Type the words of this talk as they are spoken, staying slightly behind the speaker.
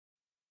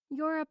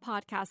You're a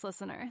podcast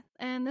listener,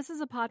 and this is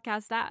a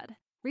podcast ad.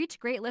 Reach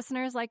great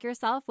listeners like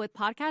yourself with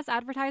podcast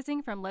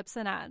advertising from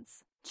Libsyn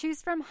Ads.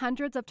 Choose from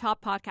hundreds of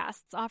top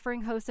podcasts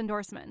offering host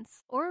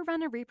endorsements, or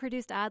run a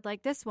reproduced ad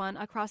like this one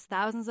across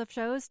thousands of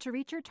shows to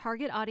reach your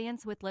target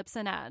audience with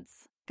Libsyn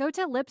Ads. Go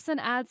to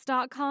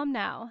libsynads.com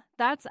now.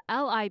 That's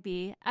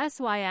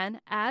LIBSYN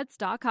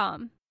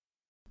ads.com.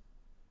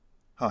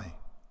 Hi,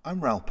 I'm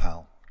Raoul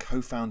Pal,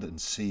 co-founder and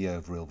CEO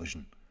of Real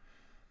Vision.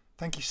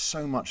 Thank you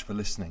so much for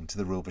listening to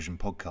the Real Vision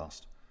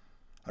podcast.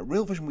 At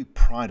Real Vision, we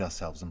pride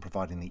ourselves on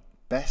providing the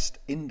best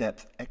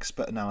in-depth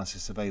expert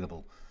analysis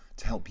available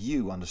to help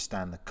you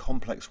understand the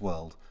complex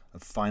world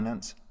of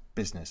finance,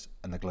 business,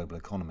 and the global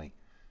economy.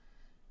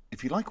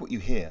 If you like what you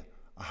hear,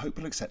 I hope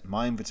you'll accept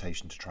my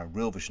invitation to try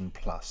Real Vision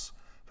Plus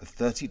for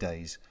 30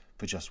 days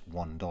for just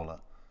 $1.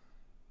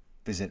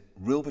 Visit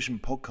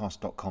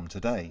realvisionpodcast.com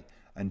today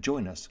and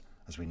join us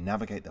as we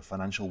navigate the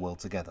financial world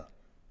together.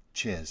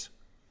 Cheers.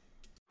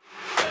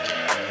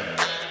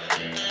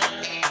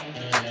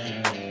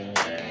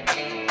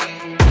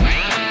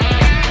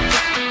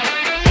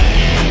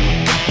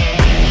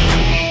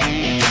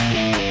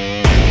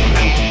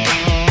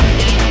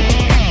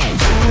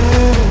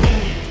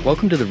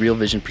 Welcome to the Real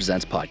Vision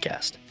Presents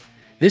podcast.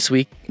 This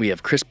week, we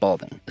have Chris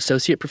Balding,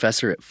 Associate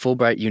Professor at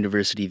Fulbright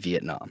University,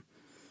 Vietnam.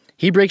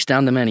 He breaks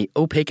down the many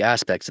opaque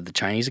aspects of the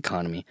Chinese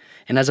economy,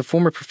 and as a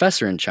former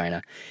professor in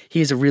China, he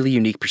has a really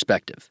unique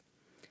perspective.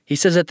 He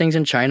says that things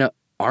in China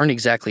aren't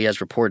exactly as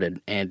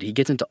reported, and he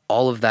gets into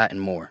all of that and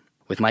more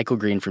with Michael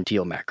Green from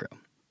Teal Macro.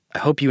 I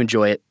hope you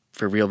enjoy it.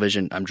 For Real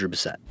Vision, I'm Drew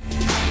Bissett.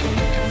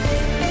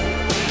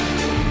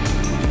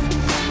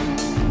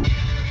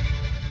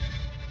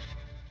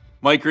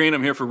 Mike Green,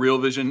 I'm here for Real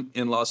Vision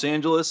in Los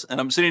Angeles, and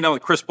I'm sitting down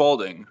with Chris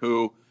Balding,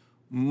 who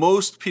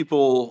most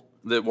people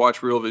that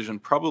watch Real Vision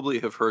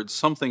probably have heard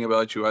something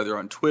about you either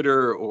on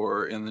Twitter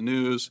or in the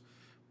news,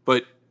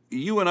 but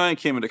you and I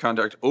came into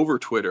contact over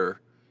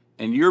Twitter,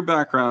 and your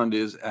background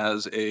is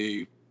as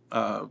a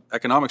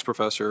economics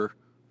professor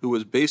who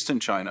was based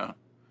in China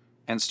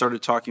and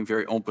started talking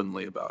very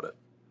openly about it.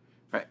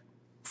 Right.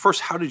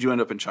 First, how did you end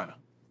up in China?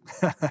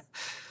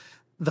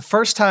 The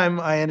first time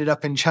I ended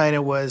up in China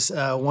was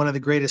one of the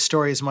greatest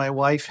stories. My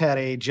wife had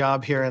a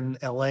job here in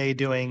LA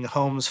doing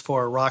homes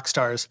for rock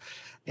stars,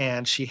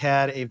 and she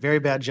had a very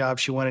bad job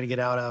she wanted to get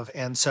out of.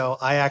 And so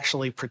I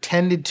actually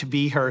pretended to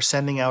be her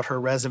sending out her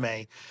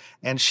resume,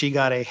 and she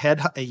got a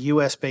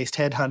US-based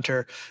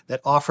headhunter that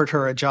offered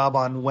her a job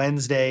on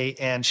Wednesday,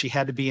 and she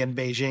had to be in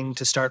Beijing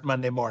to start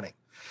Monday morning.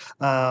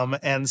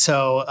 And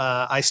so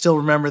I still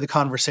remember the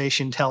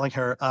conversation telling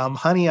her,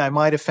 honey, I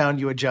might have found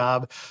you a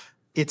job.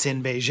 It's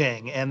in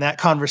Beijing. And that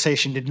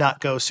conversation did not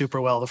go super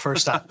well the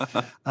first time.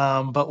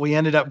 But we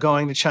ended up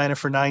going to China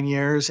for 9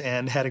 years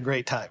and had a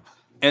great time.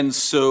 And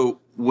so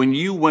when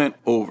you went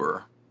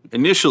over,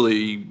 initially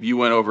you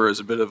went over as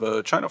a bit of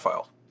a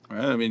Chinophile,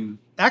 right? I mean...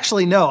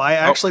 Actually, no. I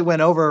actually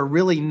went over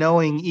really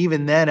knowing,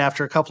 even then,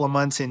 after a couple of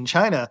months in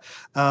China,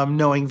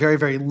 knowing very,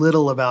 very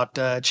little about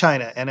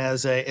China. And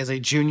as a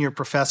junior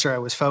professor, I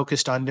was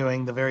focused on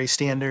doing the very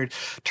standard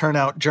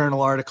turnout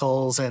journal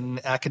articles and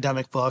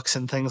academic books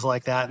and things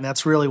like that. And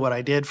that's really what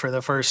I did for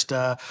the first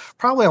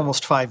probably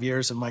almost 5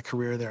 years of my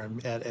career there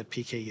at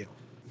PKU.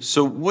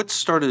 So what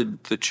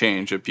started the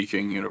change at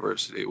Peking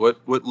University?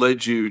 What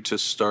led you to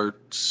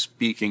start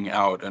speaking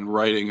out and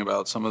writing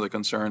about some of the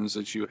concerns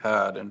that you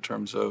had in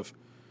terms of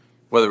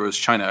whether it was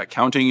China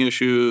accounting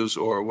issues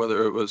or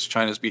whether it was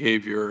China's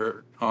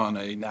behavior on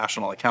a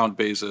national account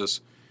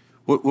basis?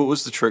 What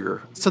was the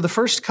trigger? So the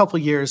first couple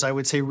of years, I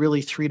would say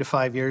really 3 to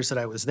 5 years that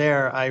I was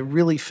there, I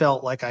really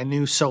felt like I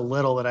knew so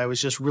little that I was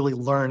just really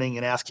learning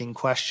and asking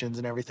questions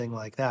and everything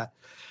like that.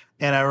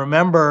 And I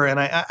remember, and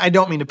I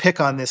don't mean to pick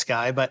on this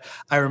guy, but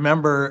I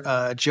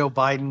remember Joe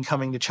Biden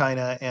coming to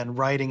China and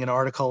writing an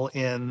article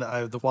in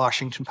the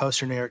Washington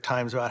Post or New York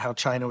Times about how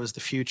China was the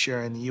future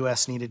and the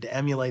U.S. needed to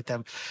emulate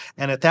them.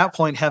 And at that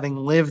point, having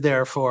lived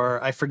there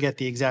for, I forget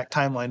the exact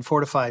timeline, 4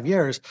 to 5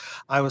 years,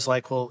 I was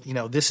like, well,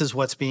 this is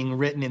what's being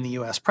written in the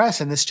U.S.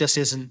 press, and this just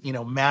isn't,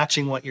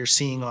 matching what you're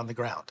seeing on the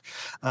ground,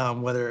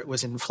 whether it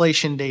was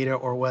inflation data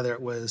or whether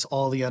it was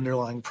all the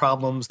underlying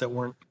problems that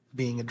weren't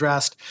being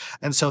addressed.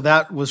 And so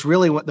that was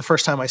really the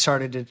first time I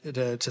started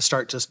to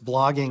start just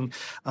blogging.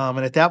 And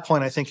at that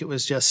point, I think it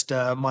was just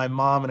my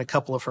mom and a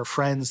couple of her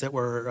friends that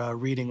were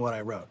reading what I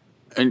wrote.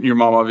 And your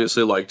mom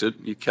obviously liked it.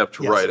 You kept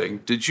Yes. writing.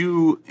 Did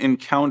you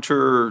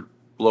encounter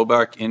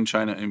blowback in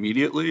China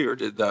immediately, or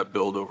did that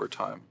build over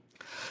time?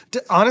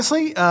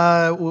 Honestly,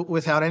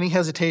 without any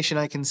hesitation,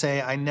 I can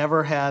say I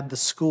never had the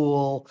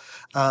school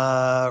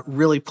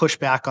really push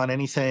back on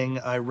anything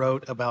I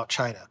wrote about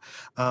China.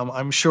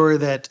 I'm sure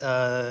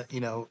that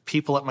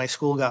people at my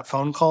school got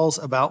phone calls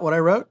about what I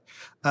wrote.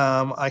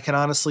 I can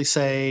honestly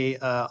say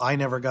I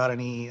never got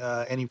any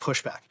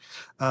pushback.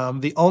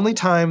 The only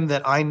time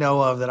that I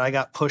know of that I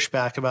got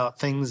pushback about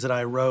things that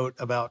I wrote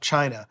about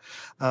China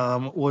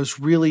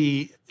was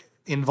really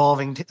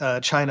involving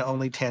China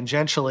only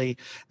tangentially,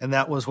 and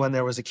that was when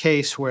there was a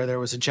case where there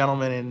was a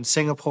gentleman in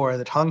Singapore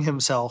that hung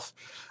himself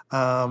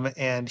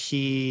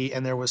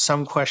and there was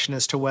some question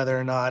as to whether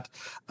or not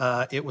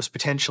it was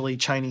potentially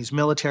Chinese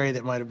military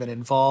that might have been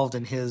involved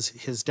in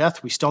his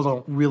death. We still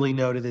don't really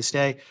know to this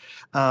day.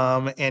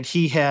 And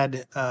he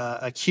had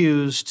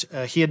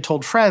he had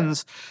told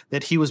friends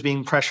that he was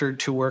being pressured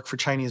to work for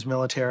Chinese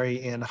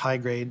military in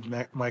high-grade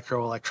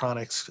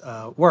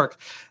microelectronics work.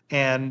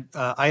 And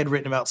I had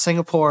written about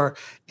Singapore,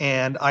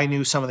 and I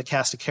knew some of the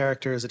cast of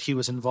characters that he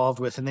was involved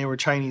with, and they were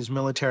Chinese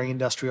military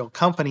industrial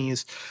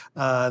companies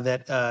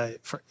that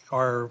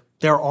are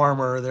their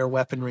armor, their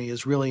weaponry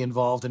is really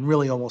involved in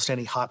really almost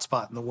any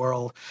hotspot in the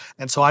world.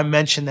 And so I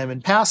mentioned them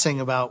in passing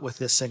about with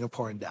this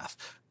Singaporean death.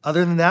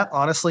 Other than that,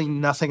 honestly,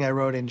 nothing I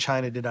wrote in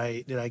China did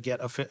I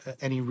get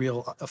any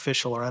real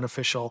official or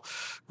unofficial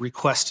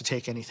request to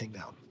take anything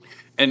down.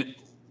 And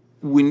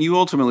when you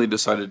ultimately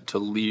decided to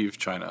leave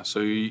China, so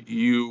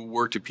you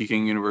worked at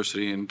Peking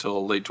University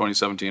until late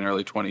 2017,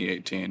 early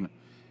 2018,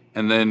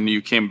 and then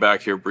you came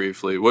back here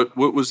briefly. What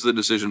was the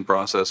decision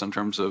process in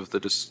terms of the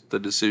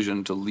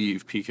decision to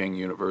leave Peking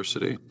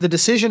University? The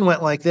decision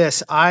went like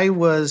this. I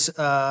was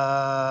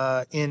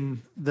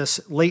in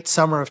this late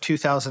summer of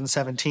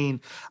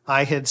 2017,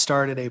 I had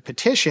started a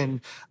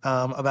petition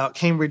about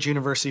Cambridge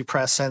University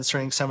Press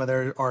censoring some of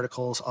their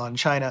articles on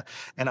China.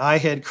 And I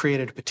had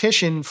created a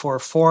petition for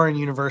foreign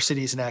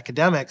universities and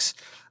academics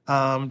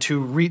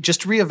to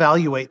just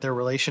reevaluate their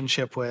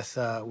relationship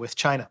with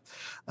China.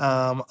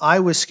 I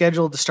was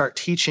scheduled to start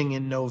teaching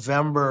in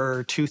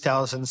November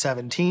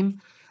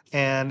 2017.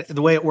 And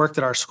the way it worked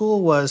at our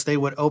school was they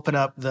would open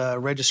up the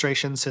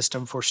registration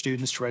system for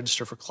students to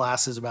register for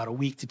classes about a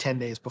week to 10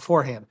 days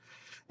beforehand.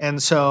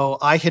 And so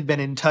I had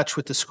been in touch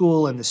with the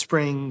school in the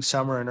spring,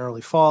 summer, and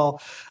early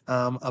fall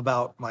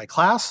about my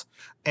class.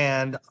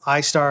 And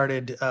I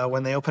started,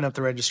 when they opened up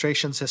the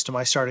registration system,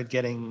 I started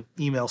getting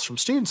emails from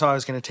students. I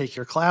was going to take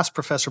your class,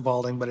 Professor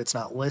Balding, but it's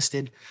not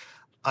listed.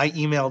 I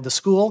emailed the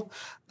school,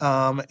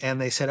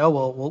 and they said, oh,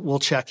 well, we'll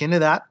check into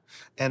that.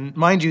 And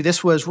mind you,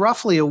 this was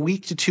roughly a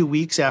week to 2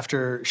 weeks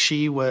after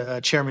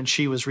Chairman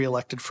Xi was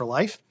reelected for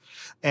life.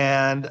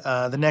 And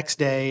the next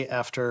day,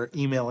 after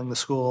emailing the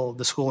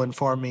school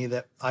informed me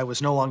that I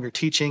was no longer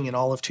teaching in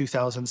all of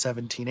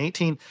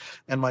 2017-18,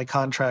 and my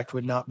contract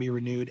would not be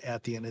renewed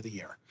at the end of the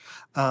year.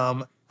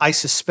 I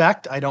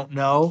suspect, I don't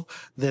know,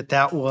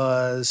 that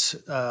was,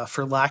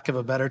 for lack of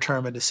a better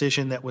term, a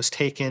decision that was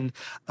taken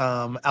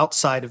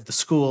outside of the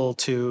school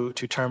to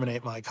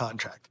terminate my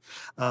contract.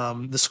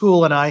 The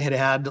school and I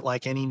had,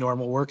 like any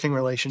normal working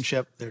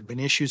relationship, there had been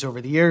issues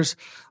over the years.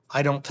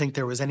 I don't think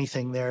there was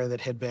anything there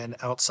that had been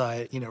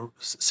outside,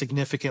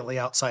 significantly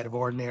outside of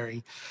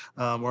ordinary,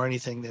 or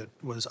anything that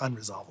was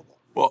unresolvable.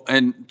 Well,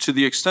 and to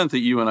the extent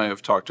that you and I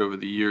have talked over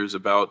the years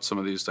about some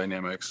of these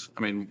dynamics,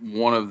 I mean,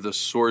 one of the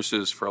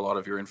sources for a lot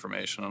of your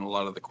information and a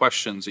lot of the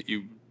questions that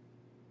you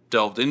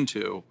delved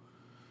into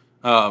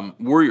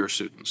were your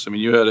students. I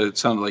mean, it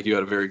sounded like you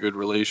had a very good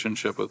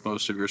relationship with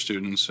most of your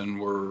students and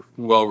were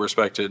well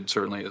respected,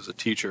 certainly as a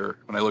teacher.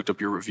 When I looked up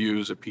your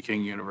reviews at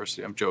Peking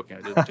University, I'm joking,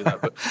 I didn't do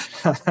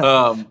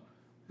that,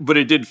 but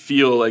it did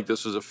feel like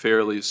this was a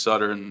fairly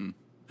sudden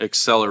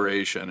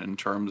acceleration in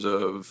terms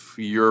of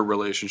your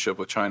relationship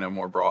with China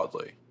more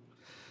broadly.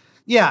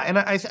 Yeah, and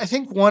I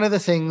think one of the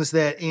things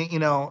that,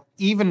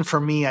 even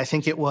for me, I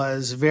think it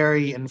was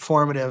very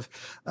informative.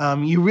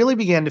 You really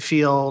began to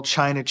feel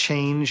China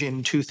change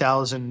in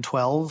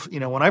 2012.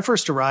 When I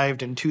first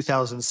arrived in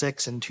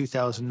 2006 and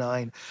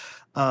 2009,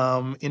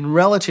 in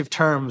relative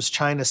terms,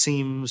 China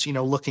seems,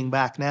 looking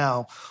back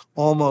now,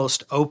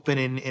 almost open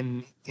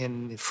in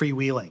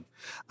freewheeling.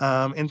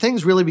 And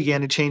things really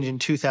began to change in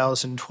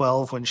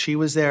 2012 when she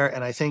was there.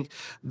 And I think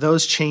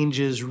those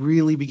changes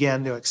really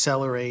began to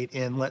accelerate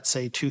in, let's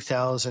say,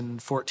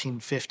 2014,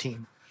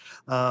 15.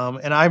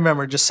 And I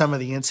remember just some of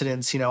the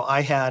incidents.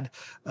 I had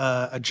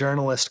a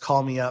journalist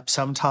call me up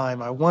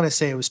sometime, I want to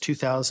say it was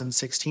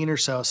 2016 or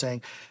so,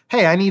 saying,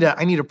 hey, I need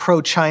a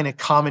pro-China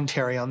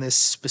commentary on this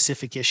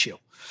specific issue.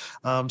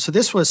 So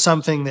this was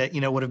something that,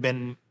 would have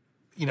been,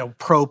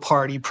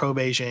 pro-party,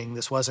 pro-Beijing.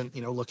 This wasn't,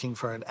 looking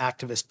for an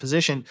activist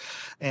position.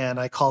 And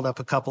I called up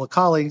a couple of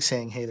colleagues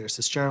saying, hey, there's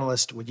this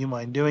journalist. Would you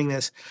mind doing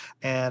this?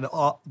 And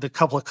the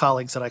couple of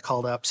colleagues that I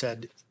called up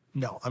said,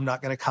 no, I'm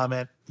not going to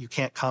comment. You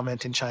can't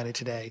comment in China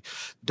today.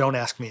 Don't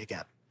ask me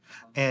again.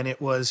 And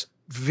it was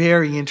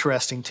very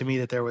interesting to me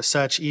that there was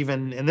such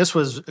and this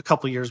was a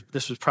couple of years,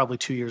 this was probably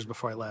 2 years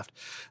before I left,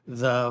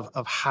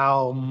 of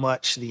how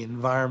much the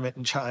environment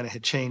in China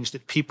had changed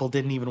that people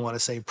didn't even want to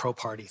say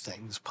pro-party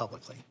things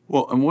publicly.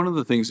 Well, and one of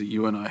the things that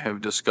you and I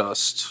have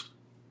discussed,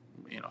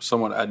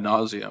 somewhat ad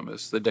nauseum,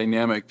 is the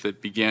dynamic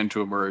that began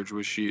to emerge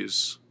with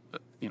Xi's,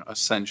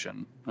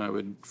 ascension, I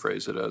would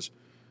phrase it as.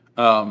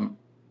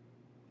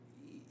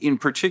 In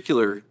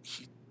particular,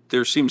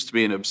 there seems to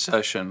be an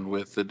obsession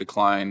with the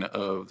decline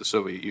of the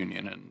Soviet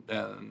Union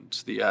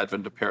and the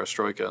advent of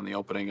perestroika and the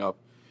opening up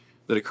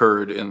that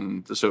occurred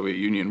in the Soviet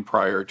Union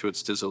prior to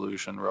its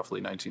dissolution, roughly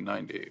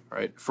 1990,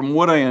 right? From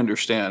what I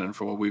understand and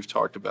from what we've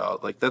talked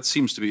about, that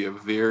seems to be a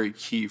very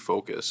key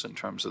focus in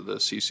terms of the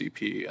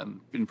CCP and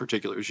in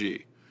particular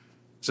Xi.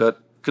 Is that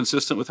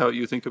consistent with how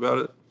you think about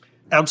it?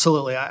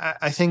 Absolutely.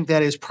 I think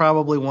that is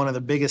probably one of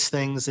the biggest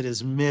things that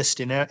is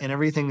missed in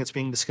everything that's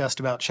being discussed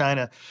about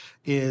China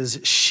is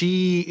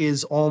she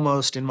is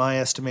almost, in my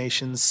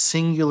estimation,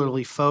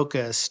 singularly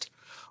focused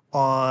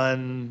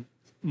on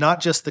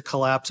not just the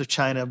collapse of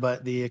China,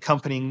 but the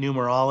accompanying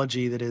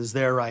numerology that is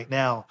there right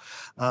now.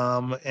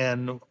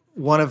 And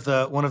one of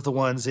the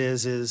ones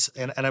is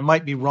and I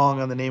might be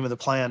wrong on the name of the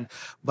plan,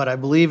 but I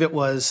believe it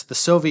was the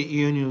Soviet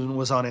Union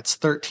was on its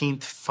 13th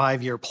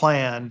 5-year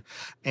plan,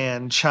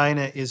 and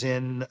China is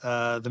in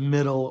the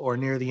middle or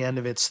near the end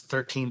of its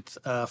 13th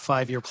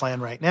 5-year plan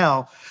right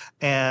now,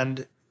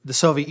 and the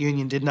Soviet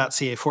Union did not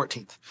see a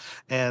 14th.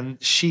 And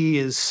she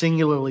is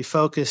singularly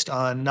focused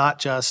on not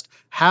just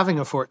having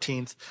a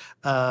 14th,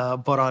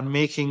 but on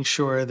making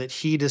sure that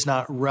he does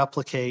not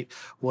replicate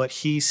what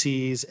he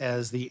sees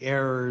as the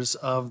errors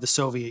of the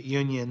Soviet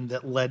Union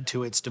that led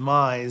to its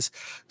demise,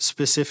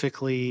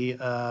 specifically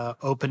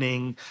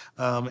opening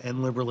and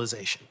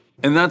liberalization.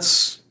 And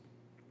that's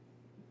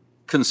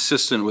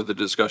consistent with the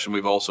discussion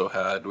we've also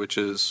had, which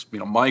is,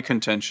 my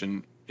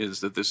contention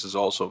is that this is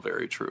also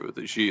very true,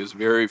 that she is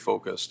very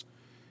focused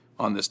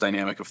on this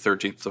dynamic of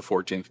 13th to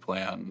 14th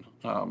plan,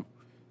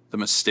 the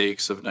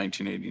mistakes of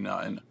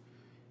 1989.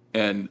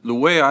 And the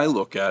way I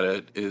look at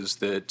it is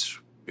that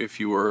if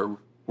you were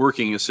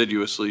working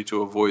assiduously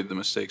to avoid the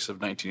mistakes of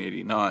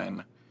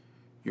 1989,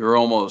 you're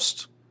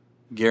almost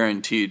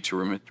guaranteed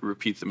to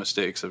repeat the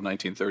mistakes of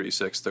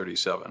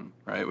 1936-37,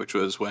 right? Which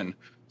was when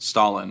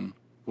Stalin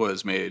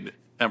was made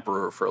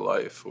emperor for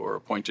life, or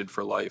appointed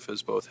for life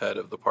as both head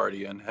of the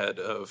party and head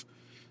of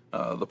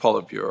the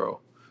Politburo.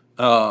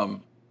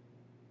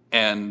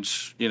 And,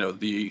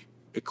 the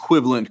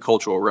equivalent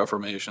cultural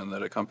reformation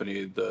that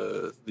accompanied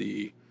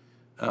the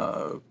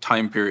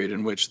time period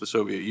in which the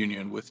Soviet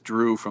Union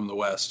withdrew from the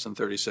West in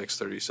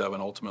 36-37,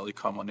 ultimately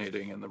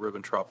culminating in the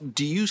Ribbentrop.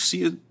 Do you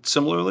see it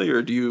similarly,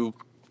 or do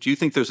you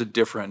think there's a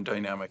different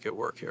dynamic at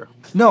work here?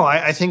 No,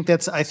 I think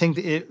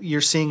you're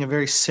seeing a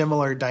very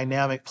similar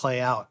dynamic play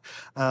out.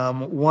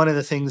 One of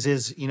the things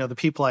is, the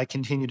people I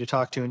continue to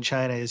talk to in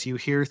China is you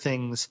hear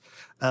things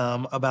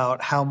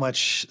about how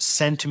much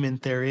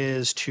sentiment there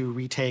is to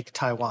retake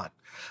Taiwan.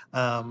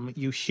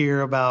 You hear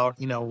about,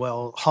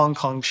 Hong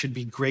Kong should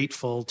be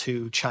grateful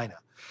to China.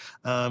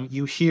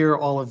 You hear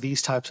all of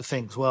these types of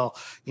things. Well,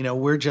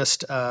 we're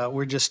just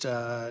turning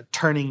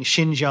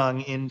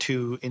Xinjiang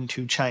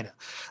into China.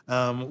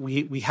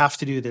 We have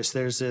to do this.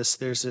 There's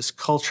this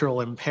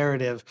cultural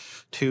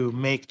imperative to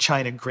make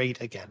China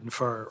great again,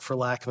 for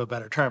lack of a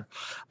better term.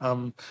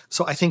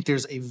 So I think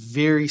there's a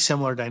very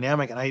similar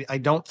dynamic, and I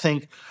don't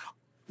think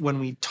when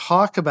we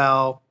talk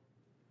about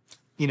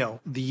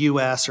the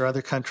U.S. or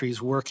other countries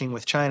working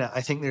with China,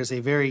 I think there's a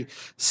very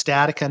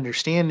static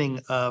understanding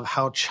of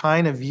how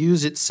China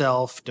views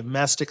itself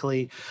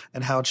domestically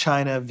and how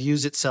China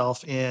views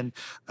itself in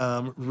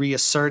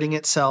reasserting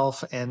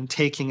itself and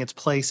taking its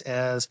place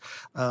as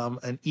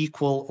an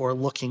equal or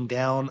looking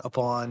down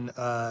upon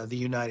the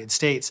United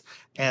States.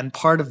 And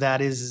part of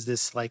that is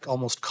this like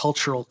almost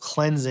cultural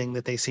cleansing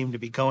that they seem to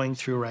be going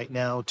through right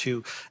now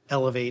to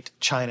elevate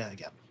China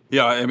again.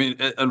 Yeah, I mean,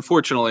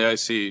 unfortunately, I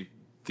see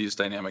these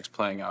dynamics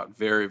playing out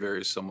very,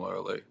 very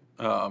similarly.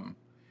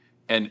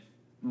 And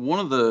one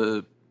of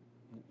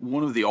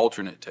the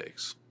alternate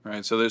takes,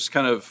 right? So there's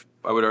kind of,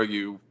 I would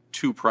argue,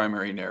 two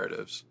primary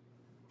narratives,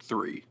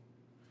 three.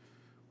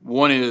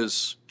 One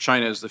is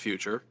China is the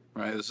future,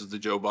 right? This is the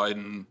Joe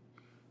Biden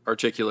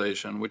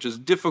articulation, which is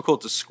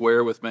difficult to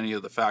square with many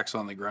of the facts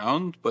on the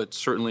ground, but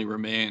certainly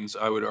remains,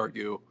 I would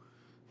argue,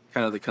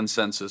 kind of the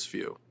consensus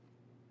view.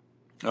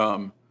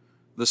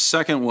 The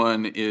second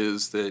one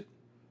is that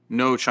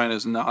no, China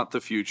is not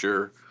the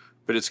future,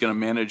 but it's going to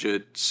manage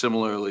it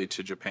similarly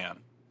to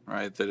Japan,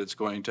 right? That it's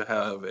going to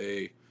have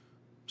a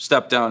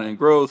step down in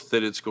growth,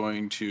 that it's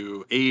going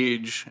to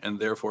age and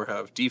therefore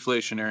have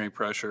deflationary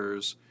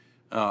pressures,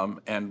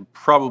 and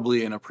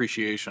probably an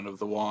appreciation of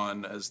the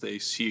yuan as they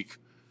seek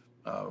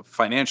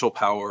financial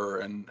power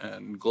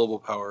and global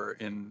power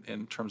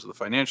in terms of the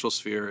financial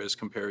sphere as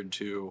compared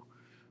to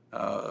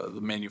the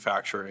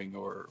manufacturing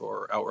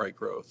or outright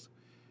growth.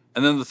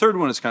 And then the third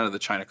one is kind of the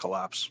China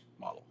collapse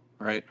model.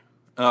 Right.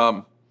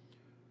 What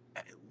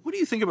do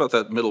you think about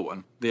that middle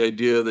one? The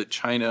idea that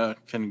China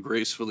can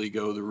gracefully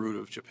go the route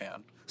of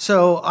Japan?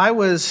 So I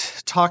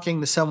was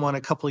talking to someone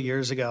a couple of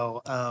years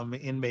ago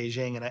in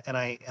Beijing, and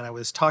I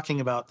was talking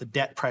about the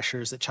debt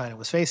pressures that China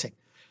was facing.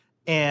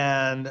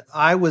 And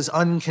I was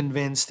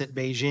unconvinced that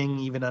Beijing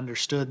even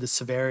understood the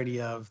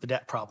severity of the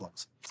debt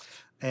problems.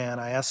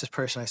 And I asked this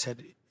person, I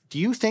said, do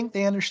you think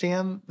they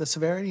understand the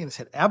severity? And they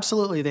said,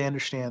 absolutely, they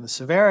understand the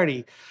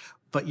severity,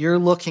 but you're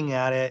looking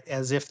at it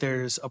as if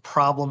there's a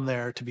problem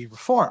there to be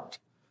reformed.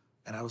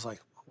 And I was like,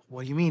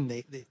 what do you mean?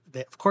 They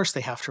of course they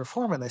have to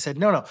reform it. And they said,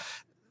 no.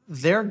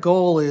 Their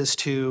goal is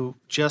to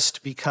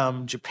just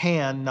become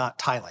Japan, not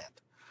Thailand.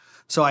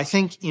 So I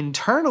think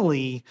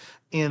internally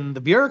in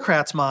the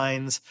bureaucrats'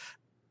 minds,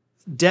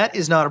 debt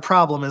is not a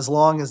problem as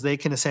long as they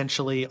can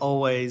essentially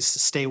always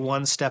stay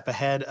one step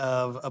ahead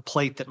of a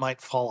plate that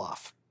might fall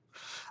off.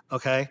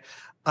 Okay?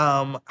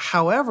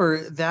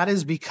 However, that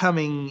is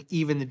becoming,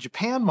 even the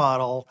Japan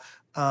model,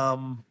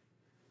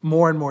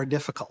 more and more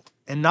difficult.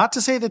 And not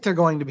to say that they're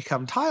going to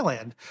become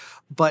Thailand,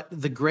 but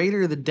the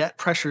greater the debt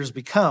pressures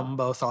become,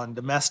 both on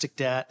domestic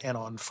debt and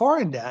on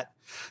foreign debt,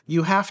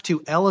 you have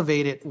to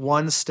elevate it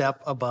one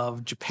step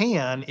above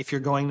Japan if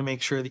you're going to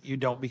make sure that you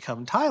don't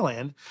become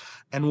Thailand.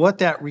 And what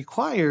that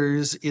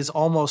requires is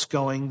almost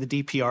going the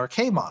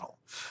DPRK model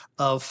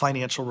of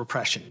financial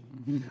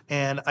repression.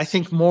 And I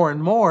think more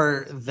and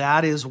more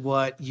that is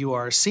what you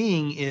are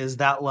seeing, is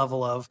that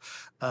level of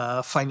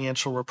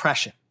financial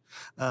repression.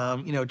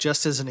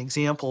 Just as an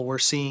example, we're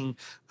seeing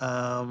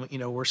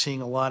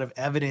a lot of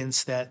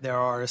evidence that there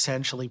are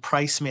essentially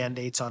price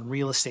mandates on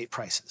real estate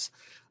prices.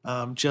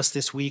 Just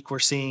this week, we're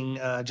seeing,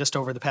 just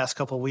over the past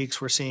couple of weeks,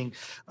 we're seeing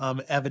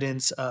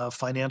evidence of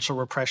financial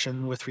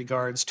repression with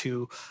regards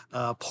to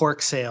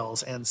pork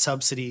sales and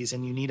subsidies,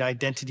 and you need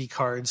identity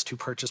cards to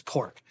purchase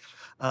pork.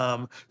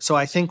 So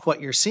I think what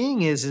you're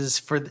seeing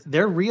is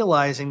they're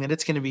realizing that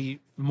it's going to be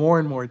more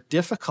and more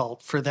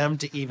difficult for them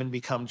to even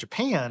become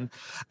Japan.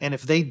 And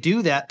if they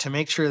do that to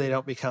make sure they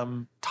don't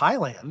become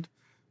Thailand,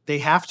 they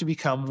have to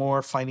become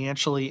more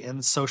financially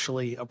and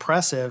socially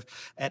oppressive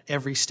at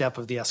every step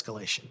of the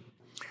escalation.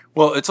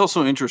 Well, it's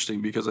also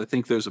interesting because I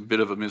think there's a bit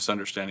of a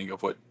misunderstanding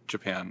of what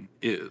Japan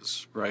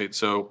is, right?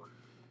 So,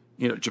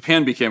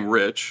 Japan became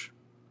rich,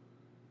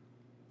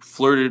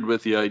 flirted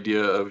with the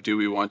idea of, do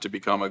we want to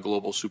become a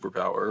global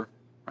superpower,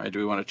 right? Do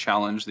we want to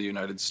challenge the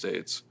United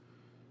States?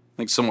 I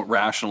think somewhat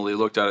rationally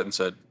looked at it and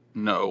said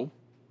no,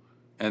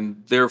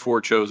 and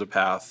therefore chose a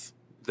path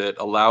that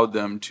allowed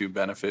them to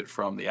benefit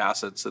from the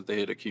assets that they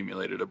had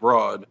accumulated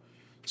abroad,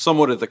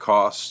 somewhat at the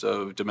cost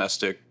of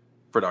domestic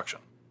production,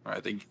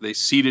 right? They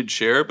ceded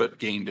share but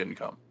gained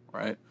income,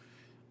 right?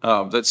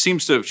 That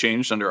seems to have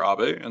changed under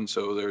Abe, and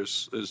so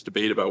there's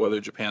debate about whether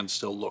Japan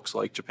still looks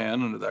like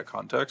Japan under that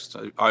context.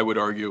 I would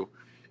argue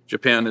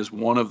Japan is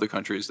one of the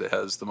countries that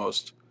has the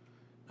most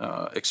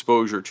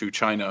exposure to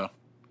China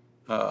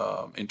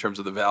in terms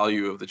of the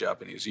value of the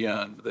Japanese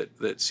yen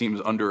that seems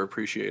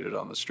underappreciated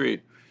on the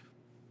street.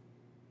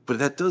 But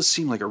that does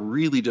seem like a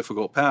really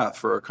difficult path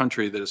for a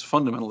country that is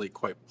fundamentally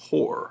quite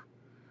poor,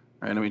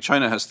 right? I mean,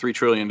 China has $3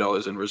 trillion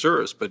in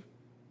reserves, but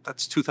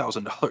that's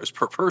 $2,000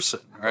 per person,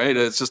 right?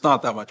 It's just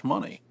not that much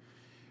money,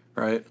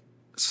 right?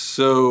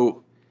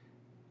 So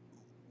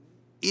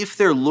if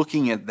they're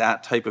looking at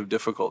that type of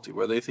difficulty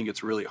where they think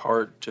it's really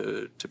hard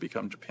to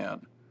become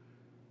Japan,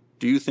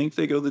 do you think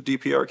they go the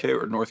DPRK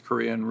or North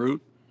Korean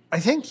route? I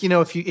think,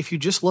 if you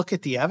just look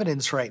at the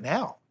evidence right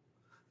now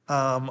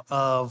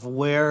of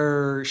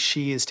where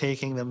she is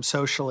taking them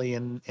socially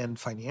and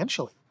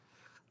financially,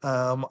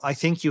 I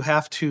think you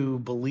have to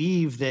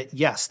believe that,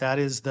 yes, that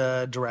is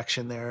the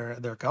direction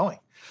they're going.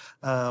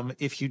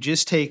 If you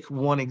just take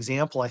one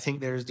example, I think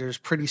there's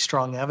pretty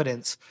strong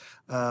evidence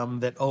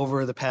that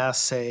over the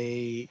past,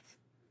 say,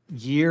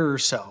 year or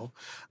so,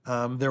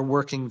 they're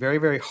working very,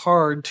 very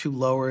hard to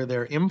lower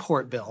their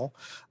import bill.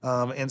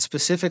 And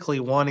specifically,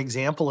 one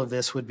example of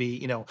this would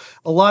be,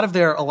 a lot of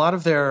their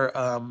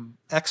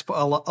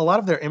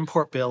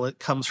import bill, it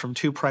comes from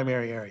two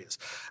primary areas: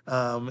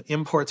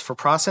 imports for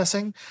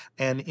processing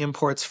and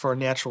imports for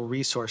natural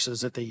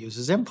resources that they use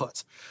as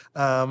inputs.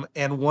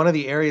 And one of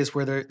the areas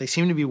where they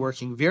seem to be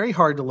working very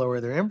hard to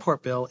lower their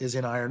import bill is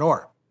in iron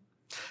ore.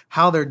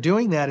 How they're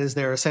doing that is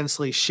they're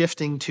essentially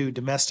shifting to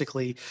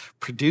domestically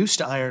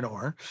produced iron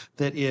ore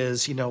that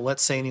is,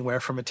 let's say anywhere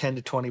from a 10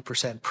 to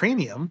 20%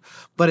 premium.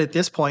 But at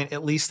this point,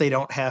 at least they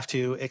don't have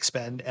to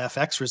expend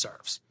FX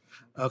reserves.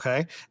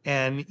 Okay.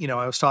 And,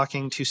 I was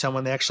talking to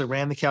someone that actually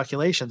ran the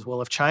calculations.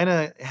 Well, if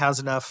China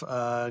has enough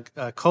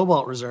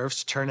cobalt reserves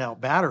to turn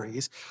out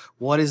batteries,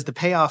 what is the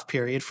payoff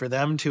period for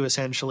them to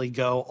essentially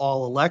go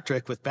all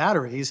electric with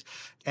batteries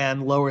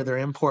and lower their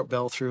import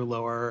bill through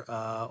lower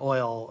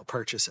oil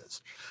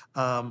purchases?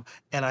 And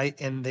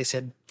they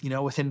said,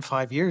 within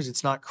 5 years,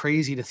 it's not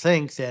crazy to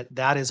think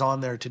that is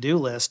on their to-do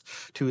list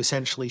to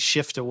essentially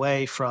shift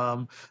away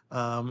from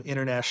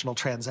international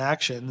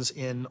transactions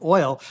in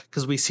oil,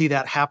 because we see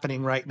that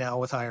happening right now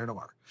with iron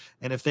ore.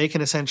 And if they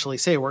can essentially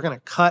say, we're going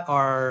to cut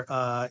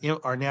our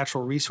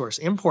natural resource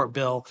import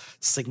bill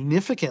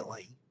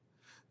significantly,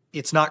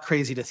 it's not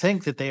crazy to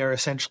think that they are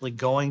essentially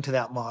going to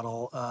that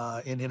model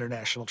in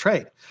international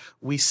trade.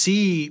 We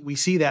see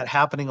that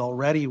happening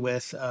already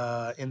with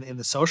in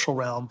the social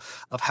realm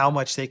of how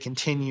much they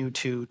continue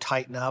to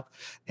tighten up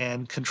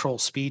and control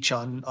speech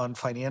on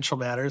financial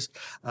matters.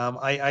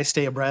 I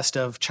stay abreast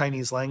of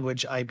Chinese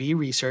language IB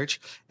research,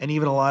 and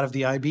even a lot of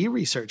the IB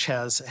research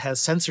has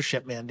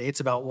censorship mandates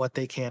about what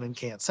they can and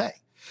can't say.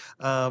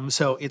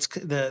 So it's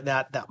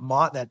that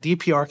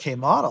DPRK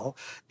model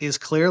is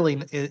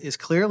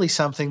clearly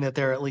something that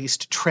they're at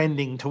least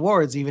trending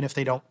towards, even if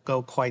they don't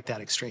go quite that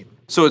extreme.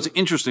 So it's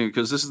interesting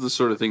because this is the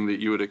sort of thing that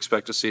you would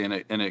expect to see, and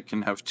it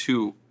can have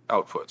two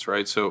outputs,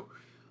 right? So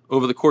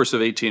over the course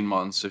of 18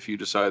 months, if you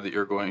decide that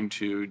you're going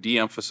to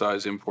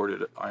de-emphasize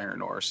imported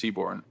iron ore,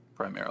 seaborne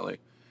primarily,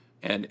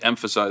 and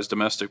emphasize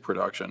domestic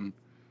production,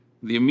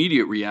 the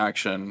immediate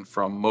reaction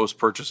from most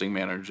purchasing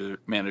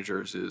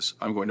managers is,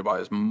 I'm going to buy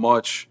as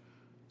much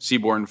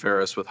seaborne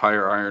ferrous with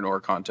higher iron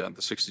ore content,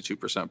 the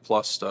 62%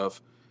 plus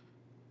stuff,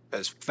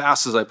 as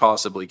fast as I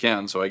possibly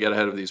can, so I get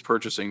ahead of these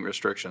purchasing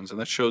restrictions. And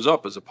that shows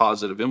up as a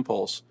positive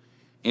impulse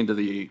into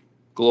the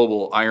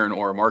global iron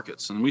ore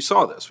markets. And we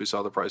saw this. We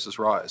saw the prices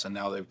rise, and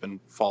now they've been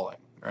falling,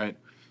 right,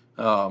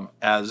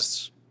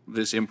 as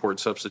this import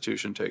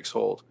substitution takes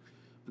hold.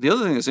 The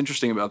other thing that's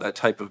interesting about that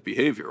type of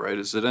behavior, right,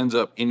 is it ends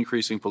up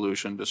increasing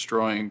pollution,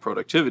 destroying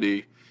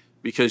productivity,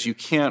 because you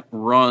can't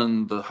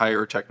run the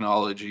higher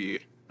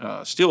technology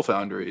steel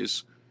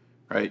foundries,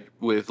 right,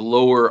 with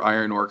lower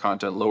iron ore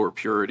content, lower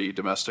purity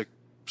domestic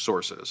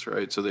sources,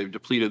 right? So they've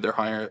depleted their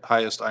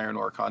highest iron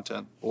ore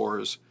content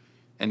ores,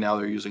 and now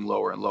they're using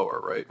lower and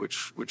lower, right,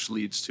 which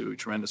leads to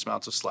tremendous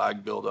amounts of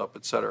slag buildup,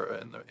 et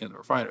cetera, in the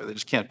refinery. They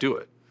just can't do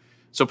it.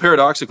 So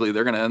paradoxically,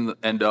 they're going to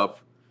end up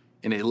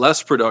in a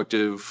less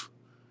productive,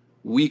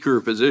 weaker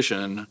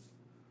position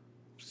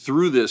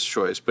through this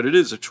choice, but it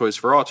is a choice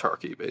for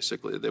autarky,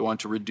 basically. They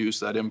want to reduce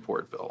that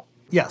import bill.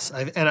 Yes,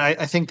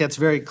 I think that's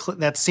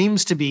that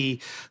seems to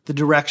be the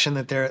direction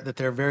that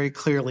they're very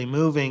clearly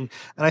moving.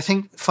 And I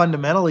think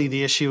fundamentally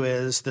the issue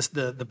is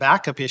the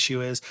backup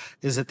issue is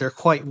that they're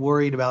quite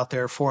worried about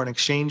their foreign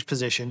exchange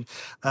position,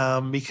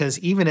 because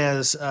even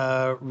as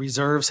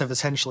reserves have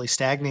essentially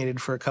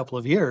stagnated for a couple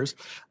of years,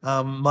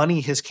 money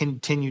has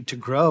continued to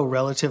grow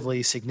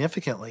relatively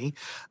significantly,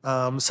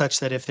 such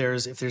that if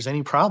there's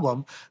any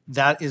problem,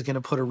 that is going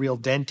to put a real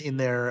dent in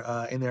their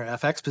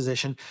FX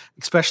position,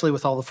 especially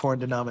with all the foreign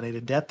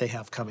denominated debt they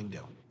have coming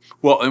due.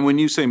 Well, and when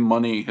you say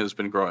money has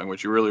been growing,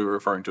 what you're really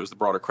referring to is the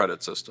broader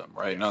credit system,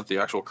 right? Not the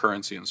actual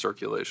currency in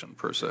circulation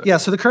per se. Yeah,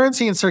 so the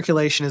currency in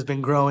circulation has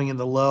been growing in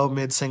the low,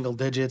 mid-single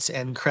digits,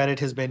 and credit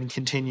has been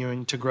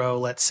continuing to grow,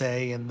 let's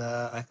say, in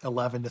the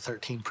 11 to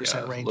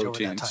 13% range low over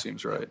teens that time.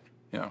 Seems right,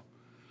 yeah.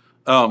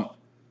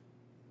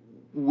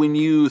 When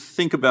you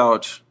think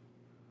about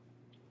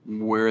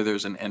where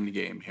there's an end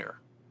game here,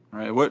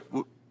 right?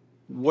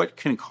 What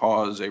can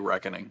cause a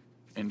reckoning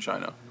in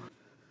China?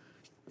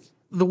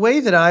 The way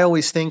that I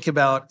always think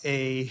about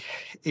a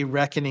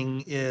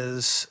reckoning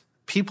is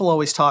people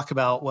always talk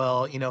about,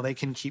 well, they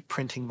can keep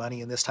printing money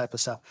and this type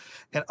of stuff.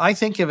 And I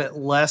think of it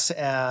less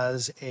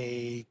as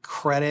a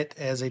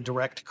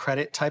direct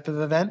credit type of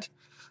event.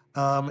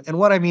 And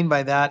what I mean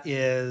by that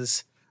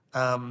is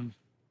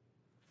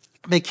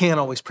they can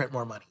always print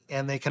more money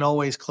and they can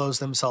always close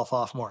themselves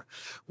off more.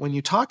 When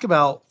you talk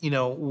about,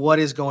 what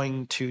is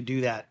going to do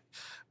that,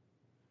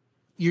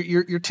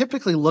 you're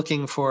typically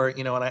looking for,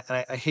 and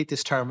I hate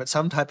this term, but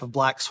some type of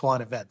black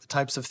swan event, the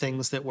types of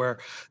things that we're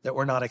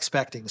not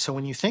expecting. So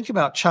when you think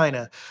about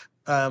China,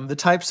 the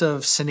types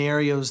of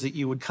scenarios that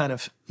you would kind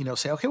of,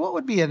 say, okay, what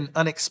would be an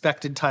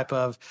unexpected type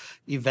of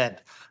event?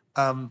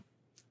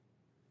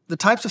 The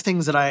types of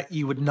things that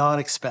you would not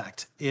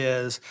expect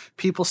is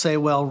people say,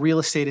 well, real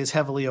estate is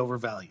heavily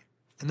overvalued,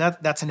 and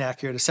that's an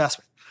accurate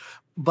assessment.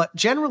 But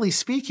generally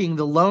speaking,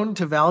 the loan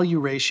to value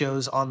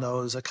ratios on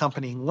those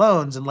accompanying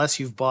loans, unless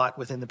you've bought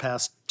within the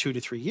past 2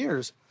 to 3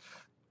 years,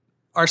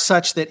 are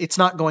such that it's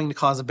not going to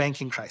cause a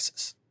banking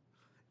crisis.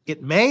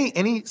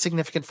 Any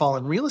significant fall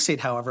in real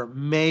estate, however,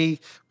 may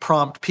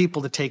prompt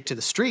people to take to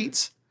the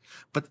streets,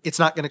 but it's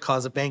not going to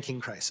cause a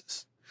banking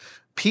crisis.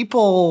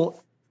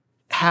 People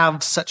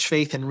have such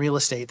faith in real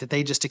estate that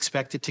they just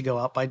expect it to go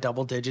up by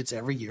double digits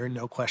every year,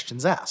 no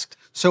questions asked.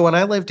 So when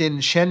I lived in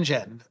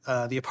Shenzhen,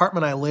 the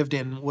apartment I lived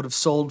in would have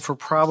sold for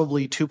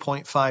probably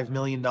 $2.5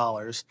 million.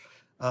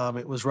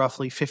 It was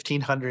roughly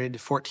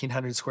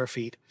 1,400 square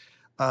feet.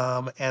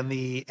 And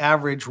the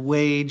average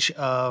wage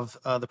of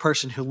the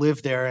person who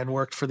lived there and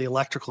worked for the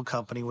electrical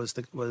company was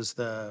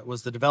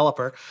the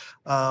developer,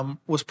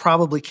 was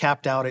probably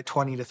capped out at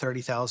 $20,000 to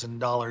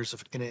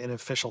 $30,000 in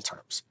official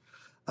terms.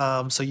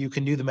 So you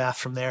can do the math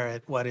from there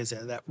at what is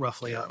it? That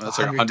roughly that's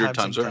like 100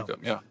 times their income.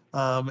 Yeah.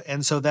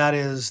 And so that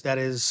is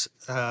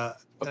an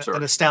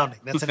astounding.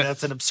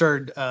 That's an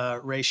absurd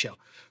ratio.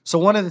 So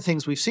one of the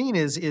things we've seen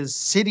is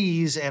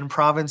cities and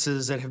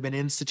provinces that have been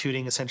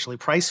instituting essentially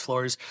price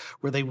floors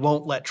where they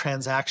won't let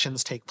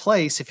transactions take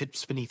place if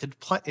it's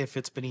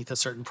beneath a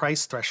certain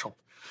price threshold.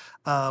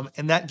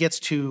 And that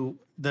gets to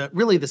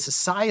the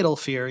societal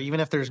fear, even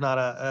if there's not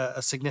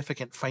a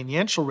significant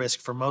financial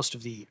risk for most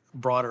of the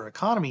broader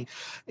economy,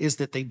 is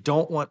that they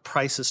don't want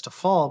prices to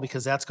fall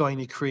because that's going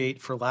to create,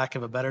 for lack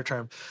of a better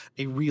term,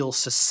 a real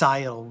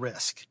societal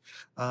risk.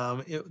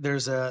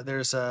 There's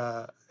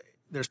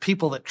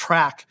people that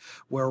track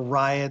where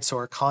riots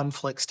or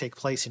conflicts take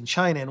place in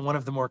China, and one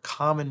of the more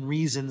common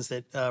reasons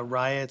that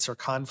riots or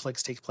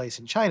conflicts take place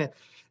in China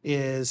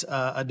is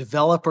a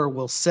developer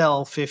will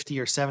sell 50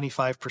 or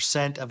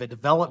 75% of a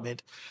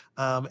development,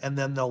 and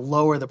then they'll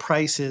lower the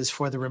prices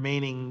for the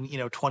remaining,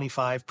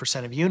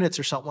 25% of units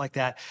or something like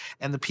that.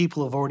 And the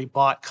people who've already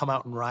bought come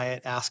out and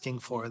riot asking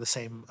for the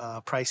same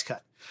price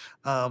cut.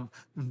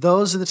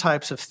 Those are the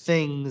types of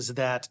things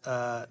that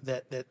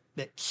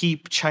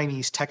keep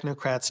Chinese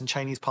technocrats and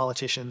Chinese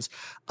politicians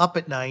up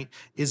at night.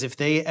 Is if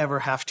they ever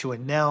have to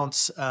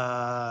announce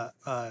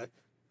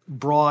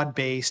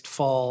broad-based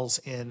falls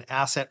in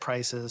asset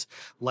prices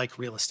like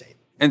real estate.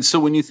 And so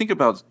when you think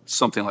about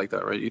something like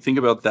that, right, you think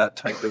about that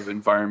type of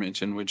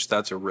environment in which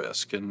that's a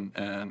risk and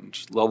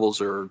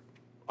levels are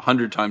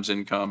 100 times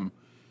income.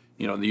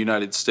 You know, in the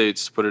United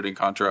States, to put it in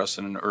contrast,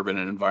 in an urban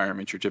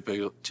environment, you're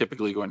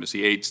typically going to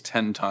see 8 to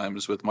 10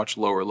 times with much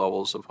lower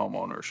levels of home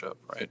ownership,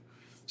 right?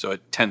 So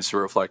it tends to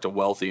reflect a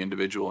wealthy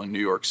individual in New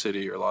York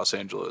City or Los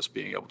Angeles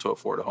being able to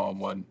afford a home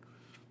when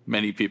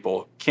many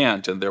people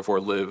can't and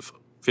therefore live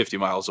 50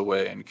 miles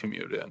away and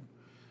commute in.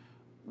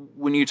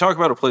 When you talk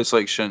about a place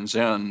like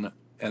Shenzhen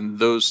and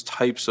those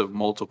types of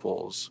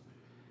multiples,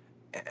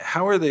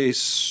 how are they,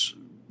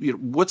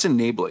 what's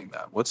enabling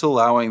that? What's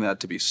allowing that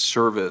to be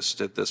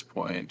serviced at this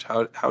point?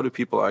 How do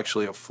people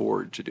actually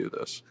afford to do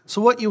this?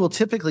 So what you will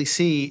typically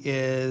see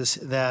is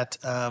that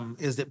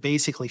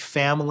basically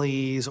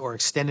families or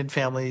extended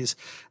families,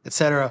 et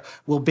cetera,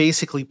 will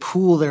basically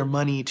pool their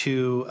money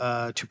to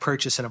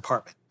purchase an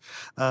apartment.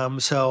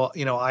 So,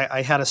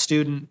 I had a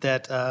student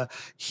that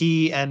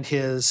he and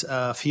his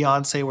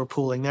fiance were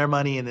pooling their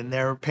money, and then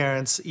their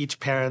parents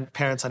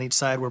on each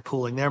side were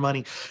pooling their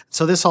money.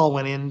 So this all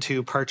went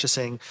into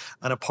purchasing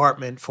an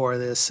apartment for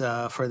this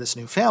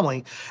new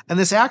family. And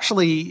this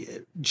actually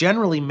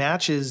generally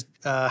matches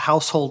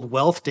household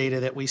wealth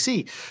data that we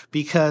see,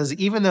 because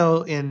even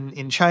though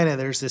in China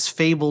there's this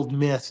fabled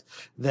myth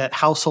that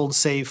households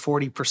save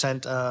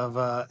 40%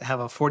 have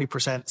a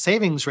 40%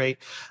 savings rate,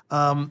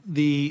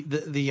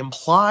 the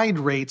implied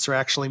rates are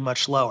actually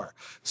much lower.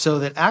 So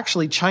that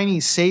actually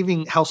Chinese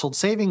household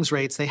savings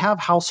rates, they have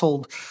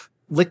household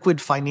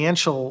liquid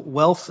financial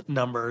wealth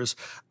numbers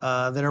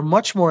that are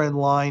much more in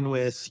line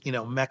with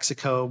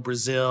Mexico,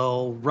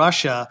 Brazil,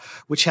 Russia,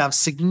 which have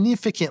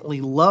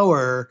significantly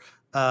lower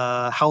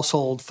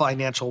household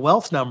financial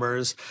wealth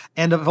numbers,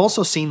 and have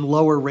also seen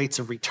lower rates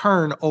of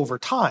return over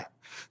time.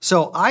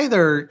 So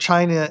either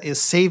China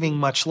is saving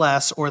much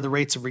less, or the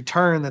rates of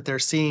return that they're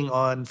seeing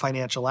on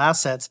financial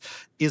assets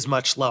is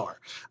much lower.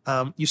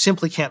 You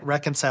simply can't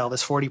reconcile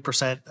this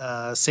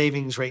 40%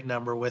 savings rate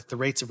number with the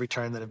rates of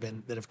return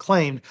that have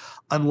claimed,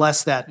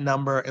 unless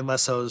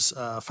those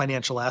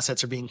financial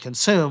assets are being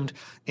consumed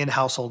in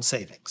household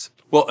savings.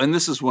 Well, and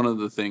this is one of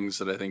the things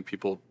that I think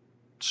people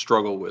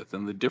struggle with,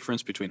 and the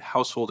difference between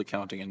household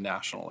accounting and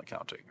national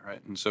accounting,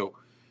 right? And so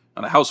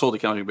on a household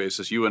accounting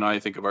basis, you and I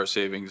think of our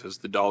savings as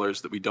the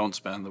dollars that we don't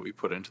spend that we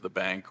put into the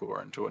bank or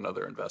into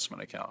another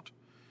investment account.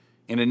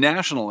 In a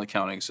national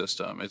accounting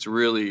system, it's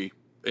really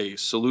a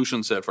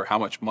solution set for how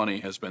much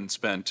money has been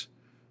spent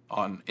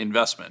on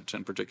investment,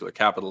 in particular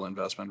capital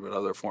investment, but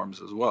other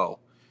forms as well,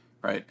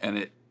 right? And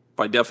it,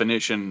 by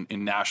definition,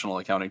 in national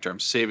accounting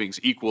terms, savings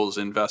equals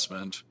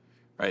investment,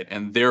 right?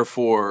 And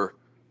therefore,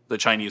 the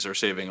Chinese are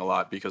saving a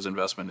lot because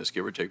investment is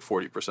give or take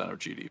 40% of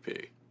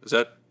GDP. Is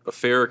that a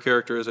fair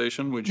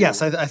characterization?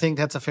 Yes, I think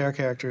that's a fair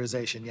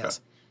characterization, yes.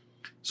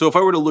 Okay. So if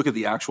I were to look at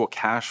the actual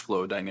cash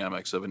flow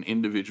dynamics of an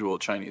individual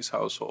Chinese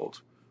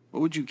household, what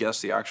would you guess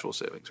the actual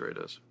savings rate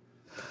is?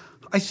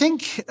 I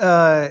think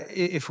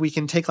if we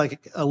can take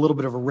like a little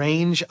bit of a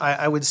range,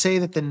 I would say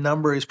that the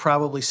number is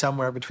probably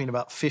somewhere between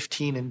about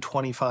 15 and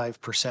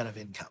 25% of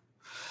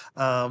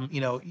income.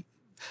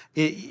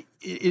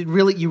 You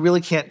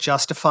really can't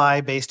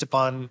justify, based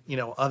upon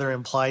other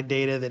implied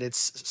data, that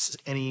it's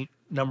any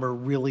number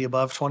really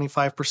above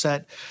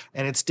 25%,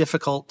 and it's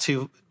difficult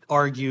to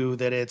argue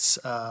that it's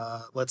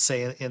let's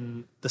say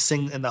in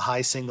the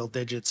high single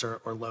digits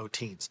or low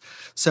teens.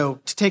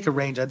 So to take a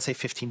range, I'd say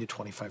 15 to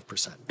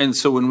 25%. And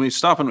so when we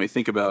stop and we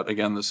think about,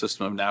 again, the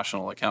system of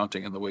national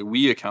accounting and the way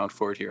we account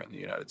for it here in the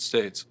United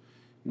States,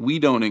 we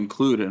don't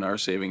include in our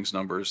savings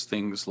numbers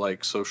things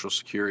like Social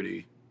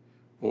Security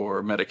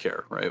or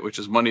Medicare, right, which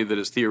is money that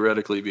is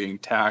theoretically being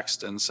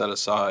taxed and set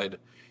aside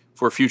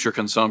for future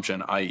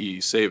consumption,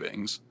 i.e.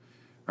 savings,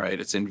 right?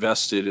 It's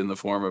invested in the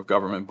form of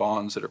government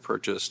bonds that are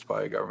purchased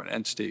by a government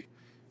entity.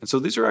 And so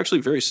these are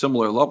actually very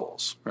similar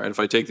levels, right? If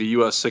I take the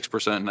US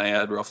 6% and I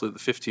add roughly the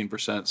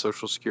 15%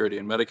 Social Security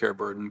and Medicare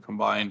burden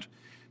combined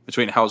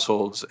between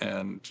households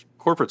and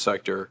corporate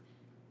sector,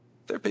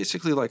 they're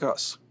basically like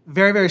us.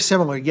 Very, very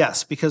similar,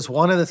 yes, because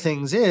one of the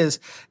things is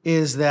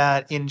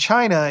that in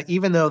China,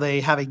 even though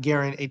they have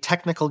a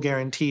technical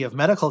guarantee of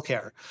medical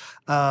care,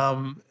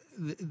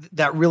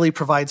 that really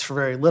provides for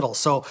very little.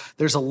 So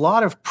there's a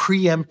lot of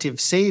preemptive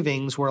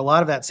savings where a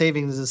lot of that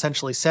savings is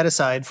essentially set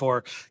aside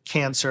for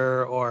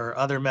cancer or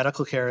other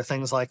medical care,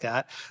 things like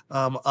that,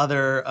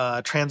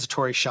 other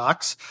transitory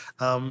shocks,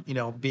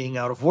 being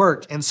out of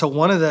work. And so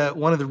one of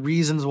the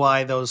reasons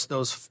why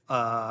those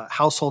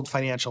household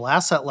financial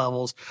asset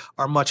levels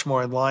are much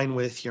more in line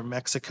with your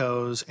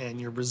Mexicos and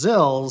your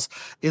Brazils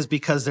is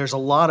because there's a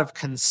lot of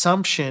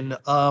consumption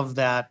of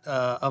that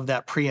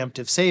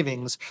preemptive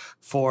savings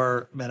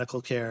for medical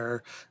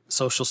care,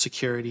 Social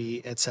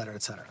Security, et cetera,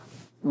 et cetera.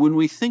 When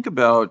we think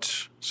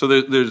about, so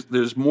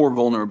there's more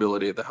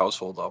vulnerability at the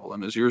household level,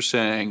 and as you're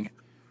saying,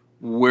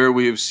 where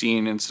we have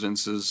seen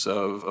incidences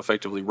of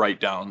effectively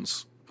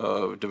write-downs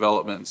of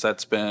developments,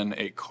 that's been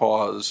a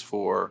cause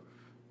for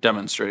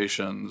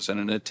demonstrations and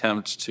an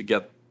attempt to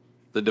get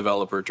the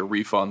developer to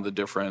refund the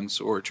difference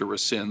or to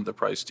rescind the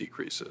price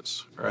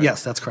decreases, right?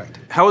 Yes, that's correct.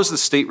 How has the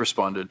state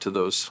responded to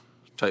those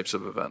types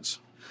of events?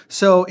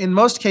 So in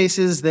most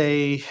cases,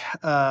 they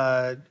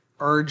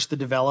urge the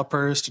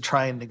developers to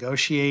try and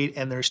negotiate,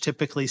 and there's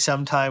typically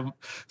some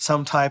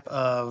type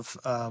of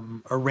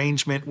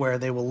arrangement where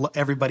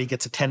everybody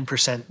gets a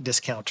 10%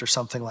 discount or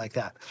something like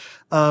that.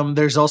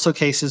 There's also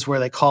cases where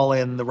they call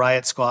in the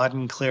riot squad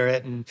and clear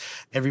it, and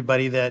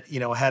everybody that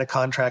had a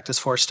contract is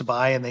forced to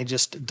buy, and they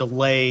just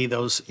delay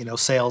those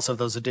sales of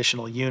those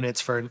additional units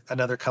for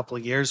another couple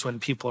of years when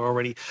people are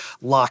already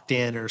locked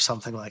in or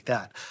something like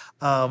that.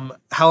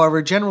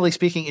 However, generally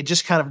speaking, it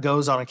just kind of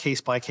goes on a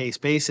case-by-case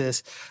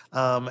basis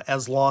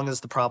as long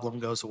as the problem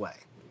goes away.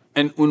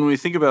 And when we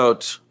think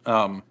about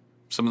some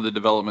of the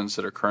developments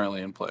that are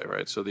currently in play,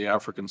 right? So the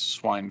African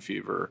swine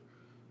fever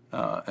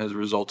has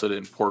resulted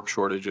in pork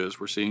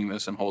shortages. We're seeing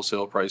this in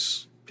wholesale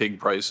pig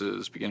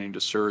prices beginning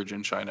to surge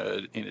in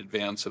China in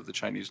advance of the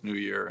Chinese New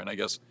Year. And I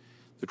guess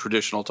the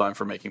traditional time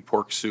for making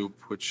pork soup,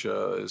 which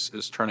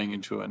is turning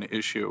into an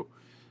issue.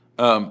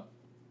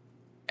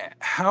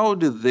 How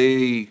do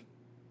they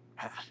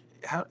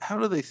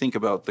think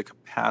about the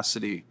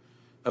capacity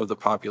of the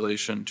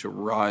population to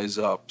rise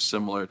up,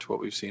 similar to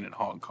what we've seen in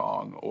Hong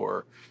Kong,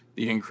 or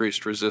the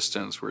increased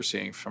resistance we're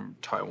seeing from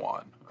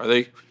Taiwan?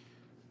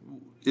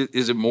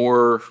 Is it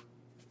more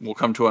we'll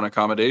come to an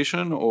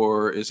accommodation,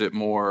 or is it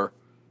more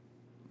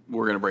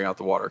we're going to bring out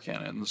the water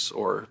cannons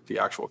or the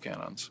actual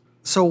cannons?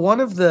 So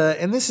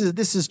and this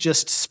is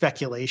just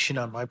speculation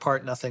on my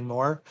part, nothing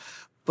more,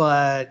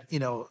 but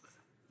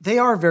they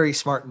are very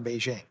smart in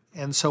Beijing.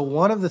 And so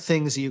one of the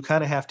things that you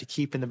kind of have to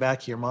keep in the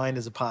back of your mind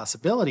as a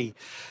possibility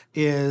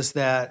is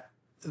that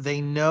they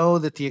know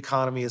that the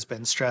economy has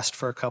been stressed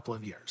for a couple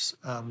of years,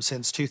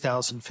 since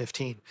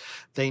 2015.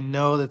 They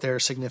know that there are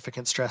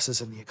significant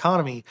stresses in the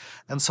economy.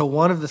 And so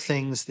one of the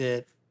things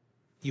that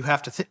you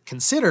have to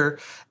consider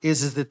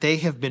is that they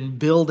have been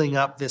building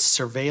up this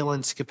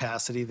surveillance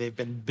capacity. They've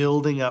been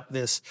building up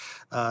this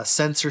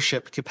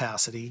censorship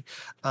capacity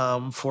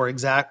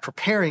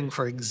preparing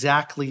for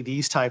exactly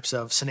these types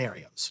of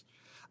scenarios.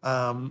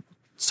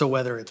 So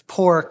whether it's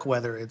pork,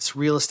 whether it's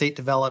real estate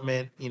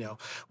development,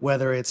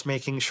 whether it's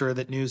making sure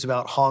that news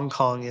about Hong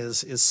Kong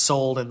is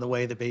sold in the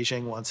way that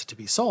Beijing wants it to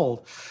be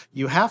sold,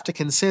 you have to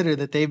consider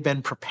that they've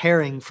been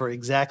preparing for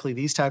exactly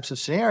these types of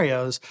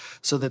scenarios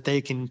so that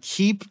they can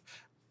keep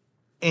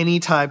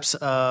any types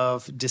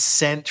of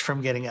dissent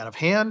from getting out of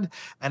hand.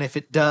 And if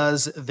it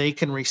does, they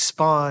can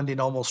respond in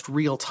almost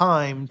real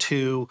time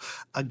to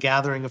a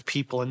gathering of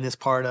people in this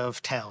part of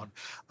town,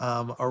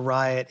 a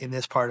riot in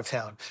this part of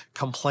town,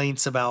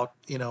 complaints about,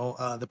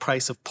 the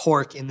price of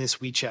pork in this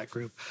WeChat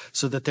group,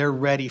 so that they're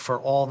ready for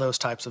all those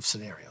types of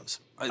scenarios.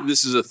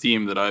 This is a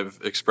theme that I've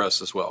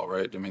expressed as well,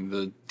 right? I mean,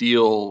 the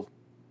deal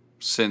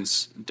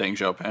since Deng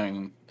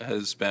Xiaoping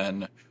has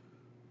been,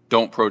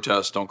 don't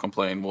protest, don't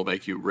complain, we'll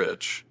make you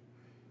rich.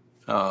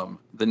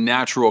 The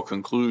natural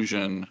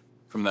conclusion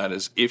from that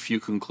is, if you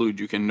conclude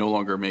you can no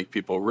longer make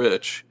people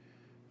rich,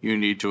 you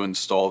need to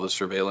install the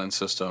surveillance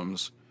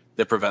systems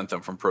that prevent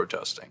them from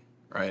protesting,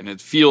 right? And it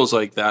feels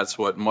like that's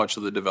what much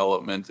of the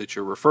development that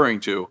you're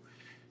referring to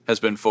has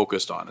been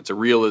focused on. It's a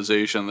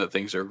realization that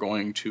things are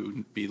going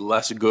to be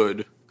less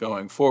good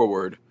going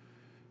forward,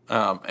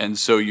 and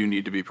so you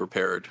need to be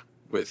prepared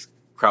with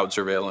crowd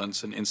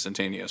surveillance and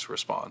instantaneous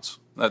response.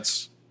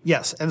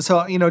 Yes, and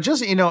so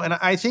and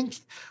I think,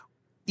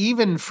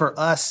 even for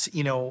us,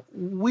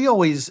 we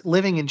always,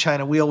 living in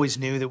China, we always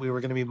knew that we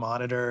were going to be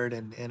monitored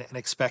and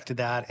expected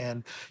that.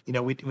 And,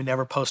 we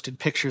never posted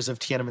pictures of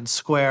Tiananmen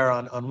Square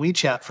on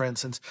WeChat, for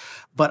instance.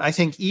 But I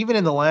think even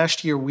in the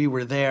last year we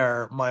were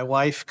there, my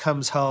wife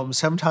comes home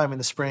sometime in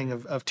the spring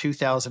of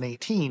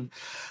 2018.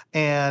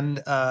 And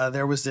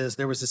there was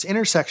this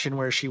intersection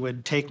where she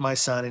would take my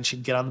son and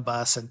she'd get on the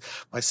bus, and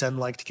my son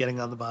liked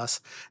getting on the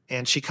bus.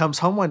 And she comes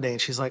home one day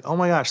and she's like, oh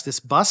my gosh, this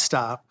bus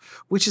stop,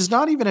 which is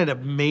not even at a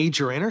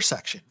major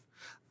intersection.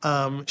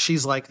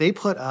 She's like, they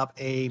put up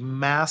a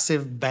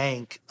massive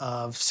bank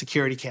of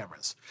security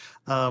cameras,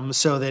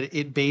 so that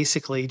it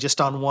basically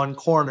just on one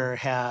corner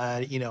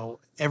had,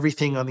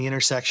 everything on the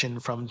intersection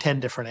from 10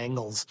 different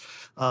angles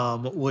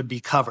would be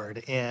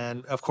covered.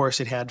 And of course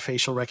it had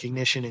facial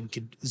recognition and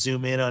could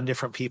zoom in on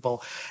different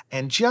people.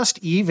 And just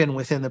even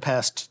within the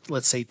past,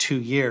 let's say 2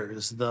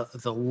 years,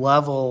 the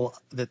level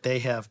that they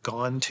have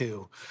gone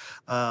to,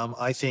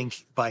 I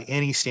think by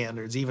any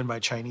standards, even by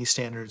Chinese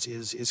standards,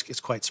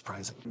 is quite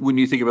surprising. When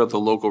you think about the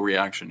local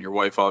reaction, your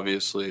wife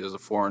obviously as a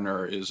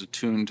foreigner is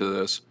attuned to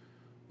this.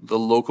 The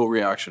local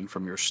reaction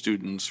from your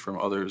students, from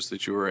others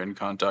that you were in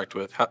contact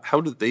with, how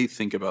do they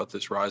think about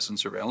this rise in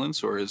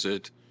surveillance, or is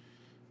it's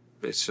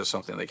just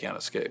something they can't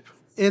escape?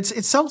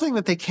 It's something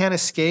that they can't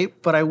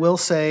escape, but I will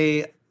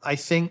say I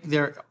think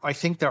there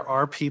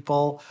are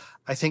people.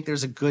 I think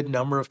there's a good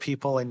number of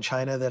people in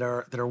China that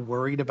are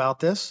worried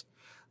about this.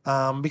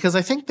 Because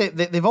I think that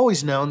they've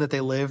always known that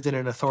they lived in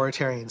an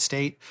authoritarian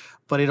state,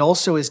 but it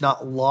also is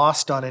not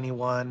lost on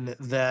anyone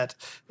that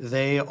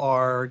they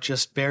are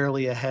just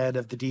barely ahead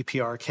of the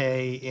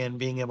DPRK in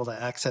being able to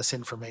access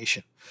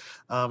information.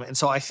 And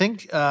so I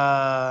think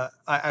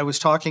I was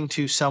talking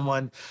to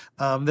someone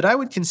that I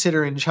would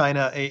consider in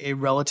China a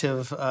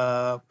relative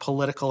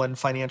political and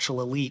financial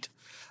elite.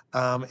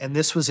 And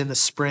this was in the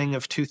spring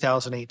of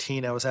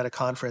 2018. I was at a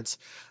conference.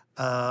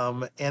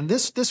 And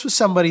this was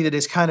somebody that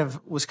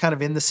was kind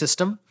of in the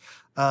system.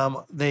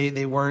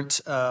 They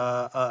weren't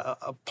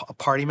a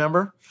party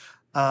member.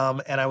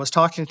 And I was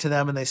talking to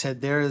them, and they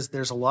said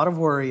there's a lot of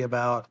worry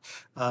about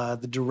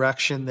the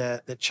direction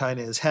that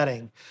China is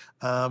heading.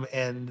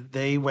 And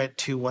they went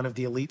to one of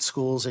the elite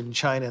schools in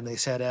China, and they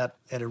said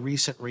at a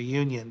recent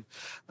reunion,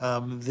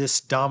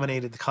 this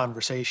dominated the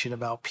conversation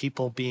about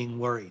people being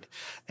worried.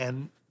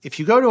 And if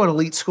you go to an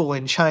elite school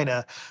in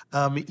China,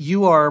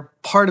 you are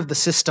part of the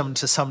system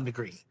to some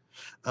degree.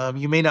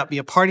 You may not be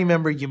a party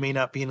member, you may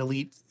not be an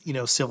elite,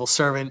 civil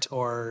servant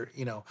or,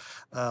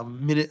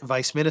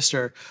 vice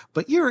minister,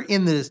 but you're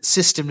in the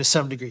system to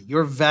some degree.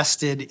 You're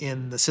vested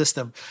in the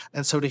system.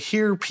 And so to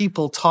hear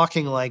people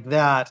talking like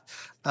that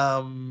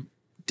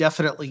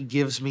definitely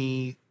gives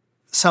me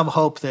some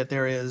hope that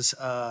there is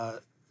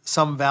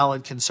some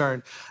valid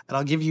concern. And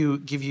I'll give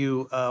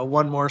you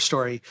one more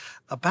story.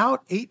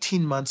 About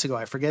 18 months ago,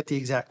 I forget the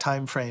exact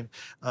time frame,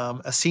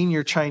 a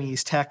senior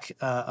Chinese tech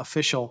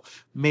official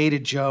made a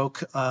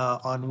joke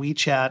on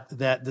WeChat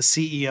that the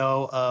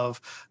CEO of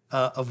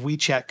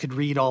WeChat could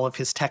read all of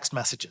his text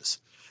messages.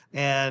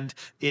 And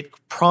it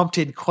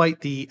prompted quite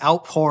the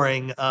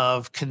outpouring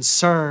of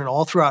concern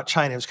all throughout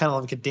China. It was kind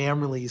of like a dam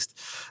released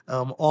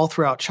all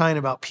throughout China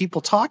about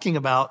people talking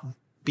about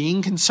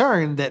being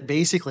concerned that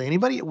basically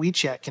anybody at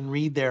WeChat can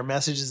read their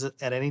messages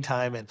at any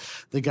time and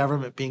the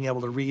government being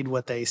able to read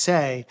what they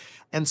say.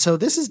 And so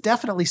this is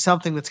definitely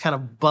something that's kind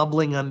of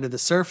bubbling under the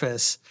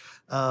surface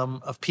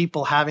of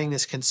people having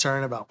this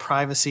concern about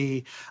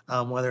privacy,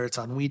 whether it's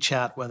on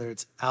WeChat, whether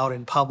it's out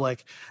in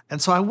public. And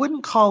so I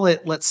wouldn't call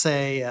it, let's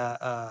say,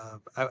 I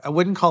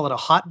wouldn't call it a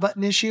hot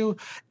button issue.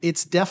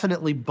 It's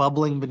definitely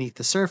bubbling beneath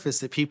the surface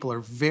that people are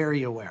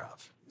very aware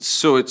of.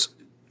 So it's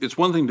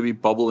one thing to be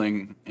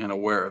bubbling and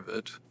aware of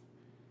it.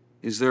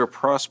 Is there a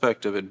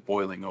prospect of it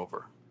boiling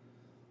over?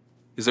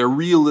 Is there a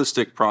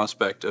realistic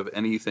prospect of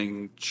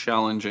anything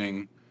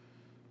challenging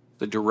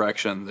the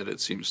direction that it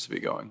seems to be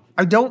going?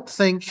 I don't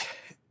think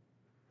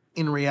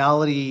in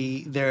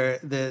reality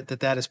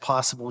that is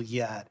possible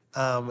yet.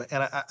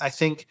 And I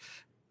think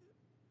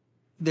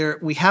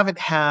we haven't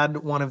had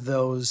one of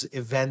those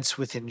events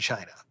within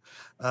China.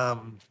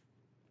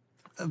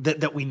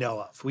 That we know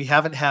of. We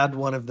haven't had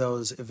one of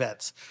those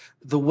events.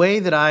 The way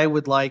that I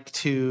would like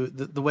to,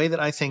 the way that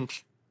I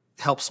think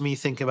helps me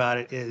think about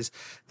it is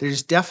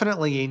there's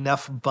definitely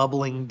enough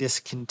bubbling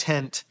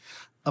discontent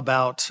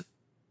about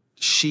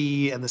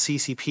Xi and the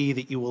CCP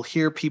that you will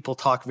hear people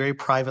talk very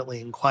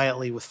privately and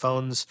quietly with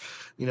phones,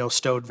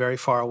 stowed very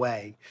far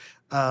away.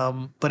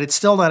 But it's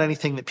still not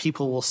anything that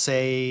people will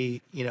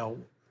say,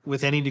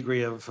 with any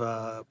degree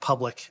of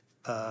public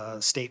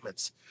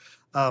statements.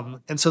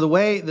 And so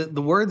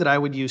the word that I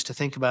would use to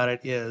think about it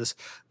is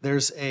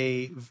there's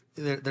a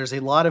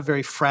lot of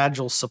very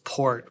fragile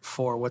support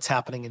for what's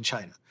happening in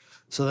China.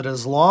 So that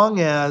as long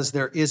as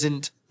there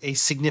isn't a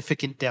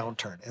significant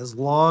downturn, as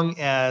long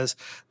as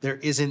there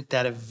isn't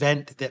that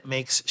event that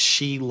makes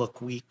Xi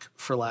look weak,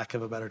 for lack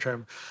of a better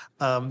term,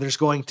 there's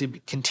going to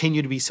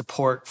continue to be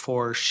support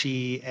for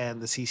Xi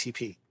and the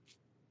CCP.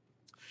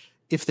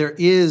 If there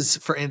is,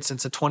 for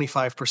instance, a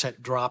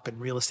 25% drop in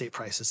real estate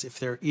prices, if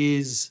there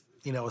is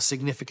a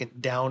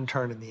significant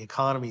downturn in the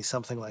economy,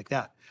 something like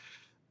that,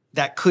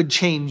 that could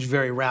change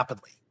very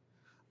rapidly.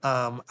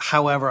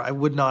 However, I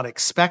would not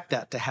expect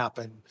that to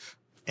happen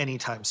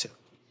anytime soon.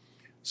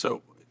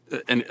 So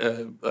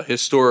a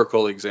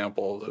historical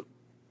example that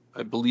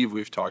I believe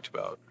we've talked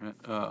about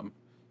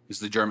is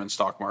the German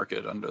stock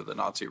market under the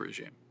Nazi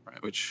regime,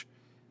 right, which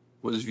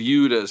was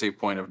viewed as a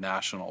point of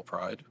national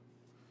pride.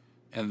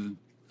 And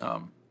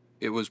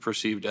it was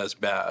perceived as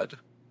bad.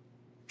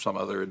 Some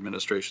other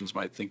administrations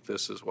might think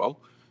this as well,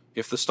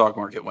 if the stock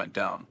market went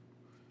down.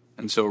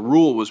 And so a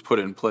rule was put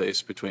in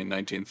place between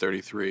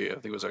 1933, I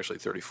think it was actually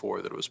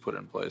 34 that it was put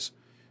in place,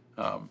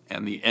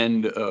 and the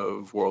end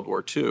of World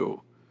War II,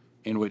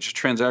 in which a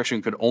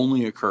transaction could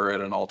only occur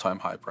at an all-time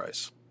high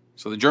price.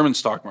 So the German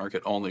stock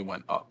market only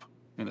went up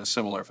in a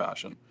similar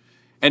fashion.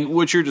 And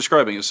what you're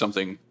describing is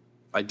something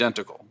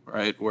identical,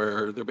 right,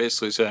 where they're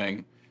basically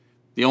saying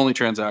the only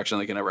transaction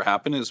that can ever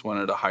happen is when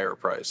at a higher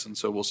price. And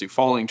so we'll see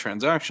falling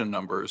transaction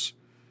numbers,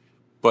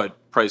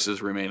 but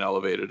prices remain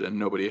elevated and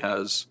nobody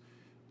has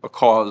a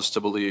cause to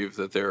believe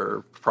that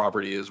their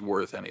property is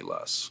worth any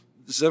less.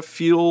 Does that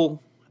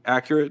feel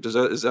accurate?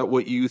 Is that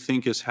what you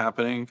think is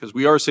happening? Because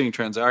we are seeing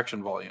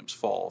transaction volumes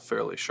fall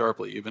fairly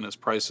sharply, even as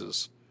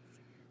prices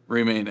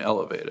remain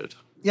elevated.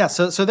 Yeah,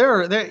 so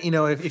there,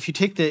 if you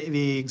take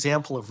the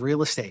example of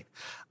real estate,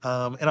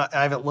 and I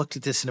haven't looked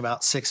at this in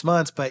about 6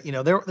 months, but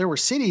there were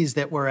cities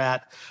that were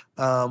at,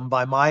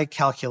 by my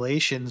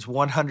calculations,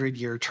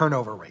 100-year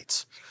turnover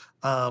rates.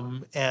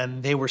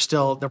 And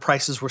their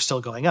prices were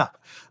still going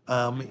up.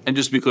 And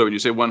just to be clear, when you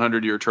say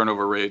 100-year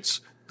turnover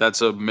rates,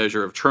 that's a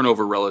measure of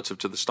turnover relative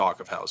to the stock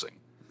of housing,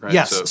 right?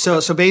 Yes.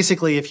 So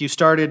basically, if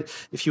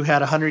you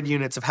had 100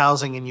 units of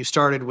housing and you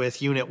started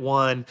with unit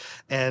 1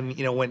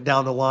 and went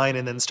down the line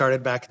and then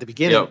started back at the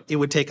beginning, It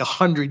would take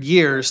 100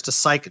 years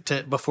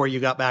before you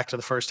got back to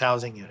the first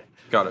housing unit.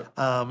 Got it.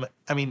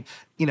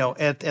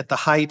 At the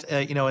height,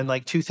 in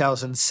like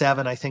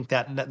 2007, I think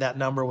that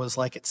number was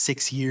like at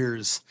 6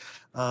 years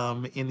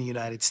in the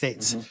United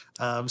States.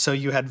 Mm-hmm. So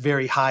you had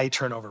very high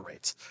turnover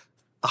rates.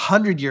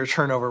 100-year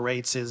turnover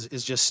rates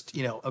is just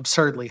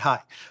absurdly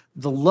high.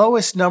 The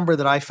lowest number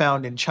that I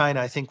found in China,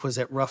 I think, was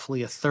at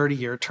roughly a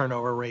 30-year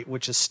turnover rate,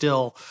 which is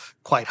still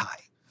quite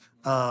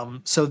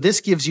high. So this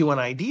gives you an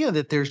idea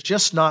that there's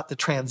just not the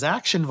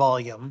transaction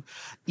volume,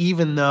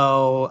 even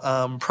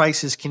though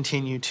prices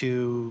continue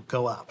to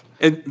go up.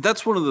 And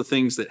that's one of the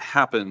things that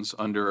happens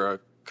under a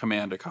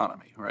command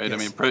economy, right?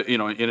 Yes. I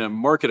mean, in a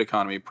market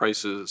economy,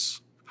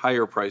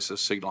 higher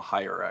prices signal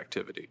higher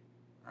activity,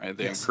 right?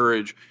 They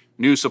encourage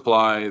new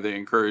supply. They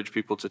encourage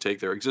people to take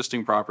their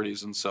existing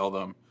properties and sell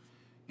them.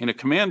 In a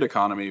command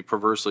economy,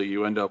 perversely,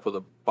 you end up with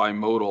a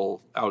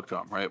bimodal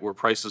outcome, right? Where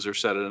prices are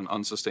set at an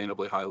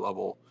unsustainably high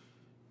level.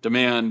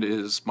 Demand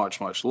is much,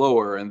 much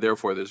lower, and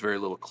therefore there's very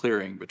little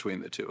clearing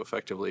between the two.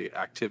 Effectively,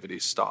 activity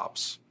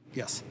stops.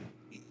 Yes.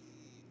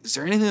 Is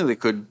there anything that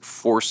could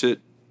force it?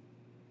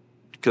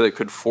 That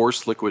could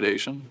force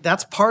liquidation?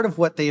 That's part of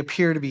what they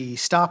appear to be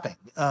stopping.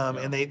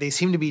 And they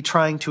seem to be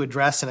trying to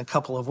address in a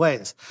couple of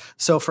ways.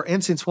 So, for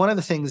instance, one of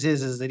the things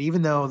is that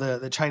even though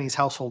the Chinese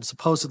household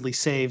supposedly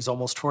saves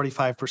almost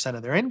 45%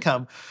 of their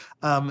income,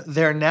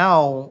 they're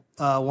now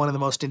one of the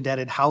most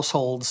indebted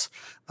households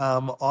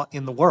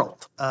in the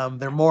world.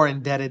 They're more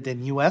indebted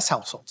than U.S.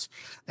 households.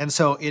 And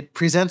so it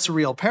presents a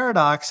real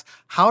paradox.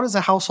 How does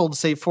a household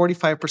save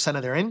 45%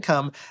 of their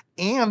income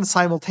and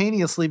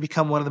simultaneously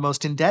become one of the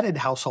most indebted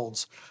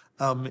households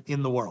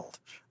in the world?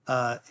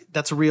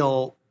 That's a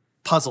real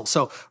puzzle.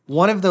 So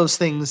one of those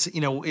things,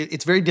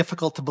 it's very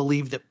difficult to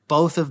believe that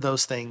both of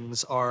those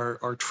things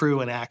are true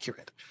and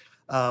accurate.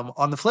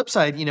 On the flip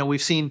side,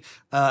 we've seen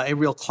a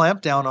real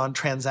clampdown on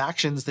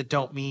transactions that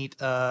don't meet,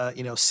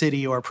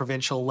 city or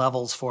provincial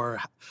levels for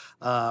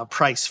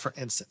price, for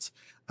instance.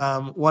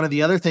 One of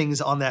the other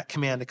things on that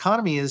command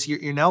economy is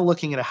you're now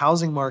looking at a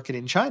housing market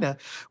in China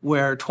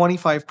where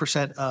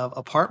 25% of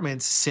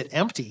apartments sit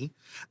empty.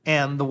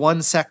 And the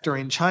one sector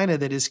in China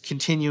that is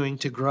continuing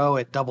to grow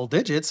at double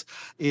digits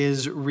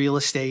is real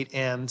estate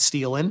and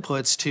steel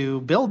inputs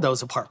to build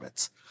those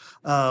apartments.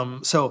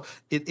 So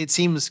it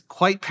seems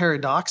quite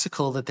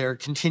paradoxical that they're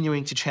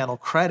continuing to channel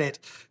credit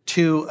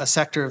to a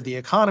sector of the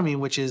economy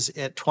which is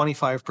at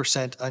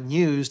 25%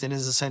 unused and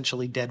is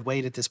essentially dead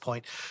weight at this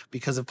point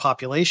because of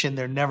population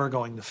they're never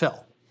going to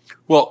fill.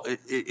 Well,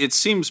 it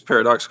seems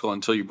paradoxical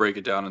until you break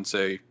it down and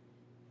say,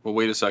 well,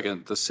 wait a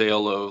second, the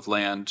sale of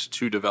land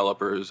to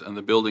developers and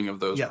the building of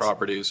those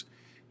properties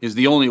is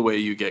the only way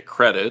you get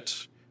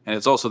credit. And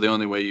it's also the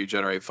only way you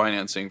generate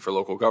financing for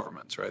local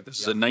governments, right? This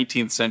is a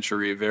 19th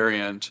century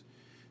variant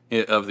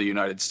of the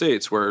United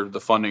States where the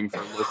funding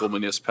for local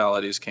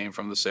municipalities came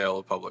from the sale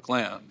of public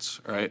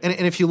lands, right? And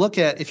if you look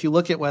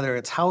at whether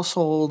it's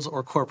households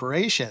or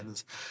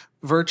corporations,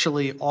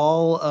 virtually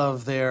all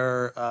of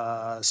their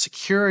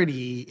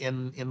security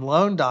in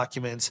loan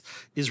documents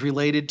is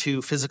related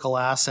to physical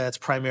assets,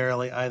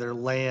 primarily either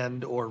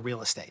land or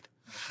real estate.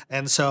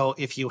 And so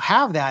if you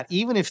have that,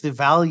 even if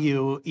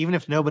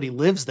nobody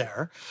lives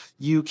there,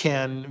 you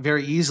can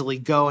very easily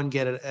go and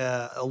get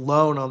a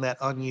loan on that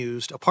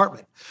unused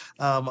apartment.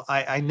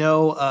 I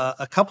know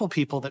a couple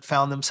people that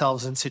found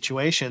themselves in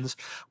situations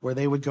where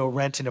they would go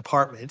rent an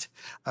apartment,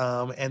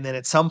 and then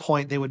at some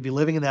point they would be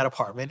living in that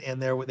apartment,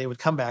 and they would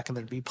come back and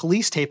there'd be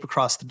police tape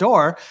across the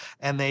door,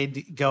 and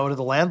they'd go to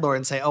the landlord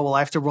and say, oh, well, I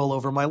have to roll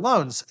over my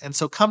loans. And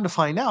so come to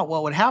find out,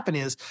 what would happen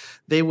is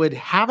they would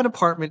have an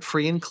apartment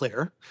free and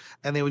clear,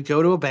 and they would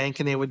go to a bank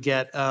and they would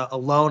get a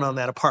loan on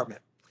that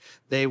apartment.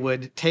 They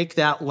would take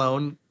that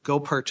loan, go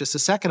purchase a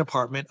second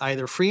apartment,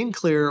 either free and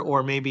clear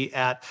or maybe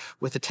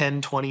with a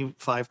 10,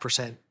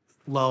 25%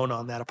 loan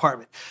on that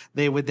apartment.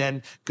 They would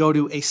then go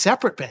to a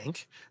separate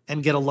bank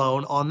and get a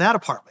loan on that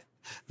apartment.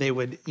 They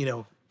would,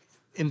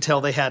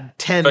 until they had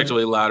 10.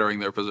 Effectively laddering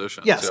their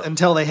positions. Yes,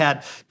 until they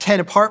had 10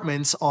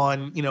 apartments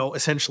on,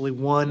 essentially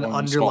one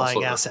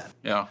underlying asset.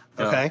 Yeah.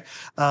 Okay.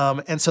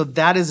 And so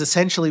that is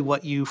essentially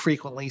what you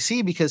frequently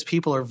see because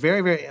people are very,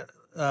 very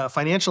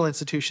financial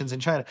institutions in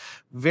China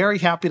very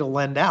happy to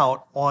lend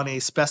out on a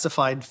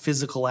specified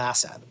physical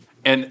asset.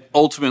 And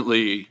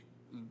ultimately,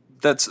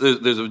 there's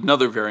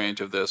another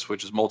variant of this,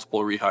 which is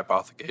multiple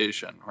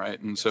rehypothecation, right?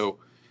 And so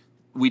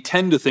we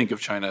tend to think of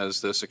China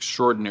as this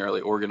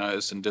extraordinarily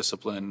organized and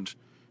disciplined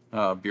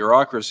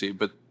bureaucracy,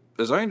 but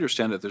as I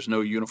understand it, there's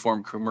no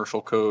uniform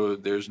commercial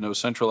code, there's no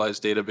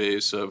centralized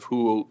database of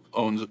who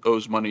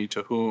owes money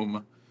to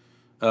whom.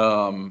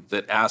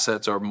 that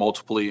assets are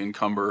multiply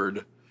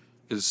encumbered.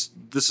 This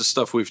is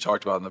stuff we've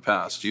talked about in the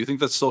past. Do you think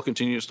that still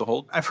continues to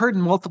hold? I've heard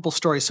multiple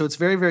stories, so it's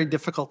very, very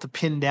difficult to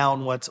pin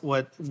down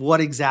what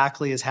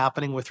exactly is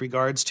happening with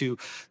regards to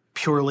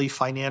purely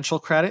financial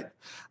credit.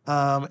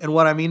 And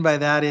what I mean by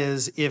that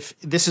is, if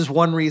this is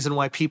one reason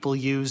why people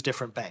use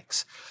different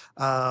banks.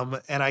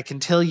 And I can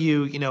tell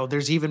you,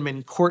 there's even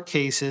been court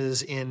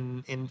cases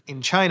in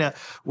China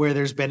where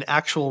there's been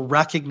actual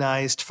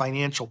recognized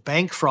financial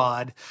bank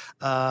fraud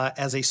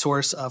as a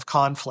source of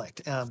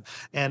conflict.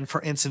 And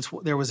for instance,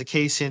 there was a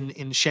case in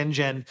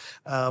Shenzhen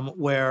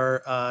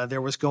where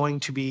there was going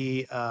to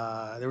be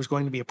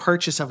a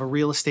purchase of a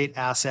real estate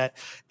asset.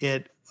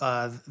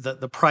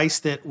 The price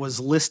that was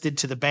listed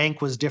to the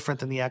bank was different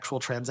than the actual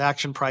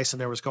transaction price,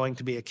 and there was going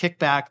to be a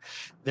kickback.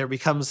 There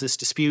becomes this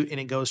dispute, and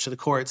it goes to the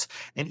courts.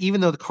 And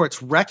even though the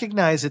courts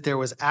recognize that there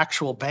was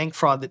actual bank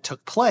fraud that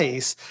took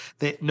place,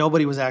 that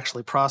nobody was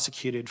actually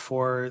prosecuted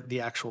for the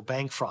actual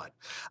bank fraud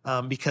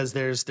because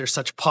there's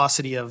such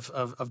paucity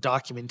of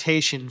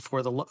documentation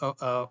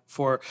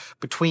for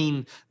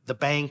between the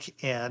bank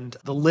and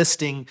the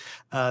listing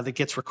that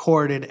gets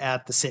recorded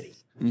at the city.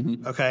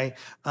 Mm-hmm. Okay.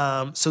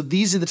 So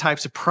these are the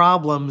types of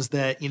problems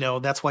that,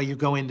 that's why you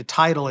go into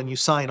title and you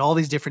sign all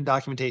these different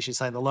documentation. You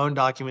sign the loan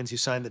documents, you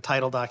sign the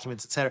title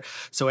documents, et cetera.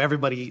 So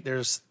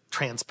there's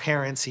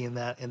transparency in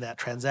that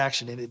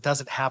transaction, and it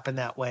doesn't happen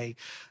that way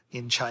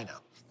in China.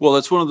 Well,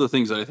 that's one of the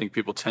things that I think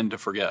people tend to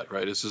forget,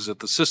 right? Is that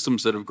the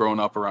systems that have grown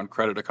up around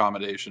credit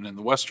accommodation in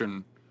the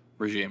Western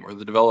regime or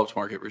the developed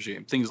market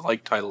regime, things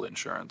like title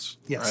insurance,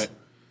 yes. Right?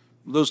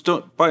 Those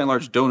by and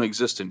large don't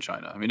exist in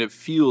China. I mean, it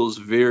feels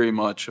very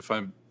much, if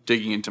I'm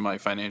digging into my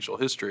financial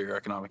history or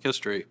economic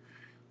history,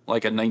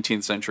 like a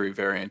 19th century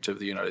variant of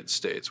the United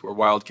States, where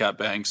wildcat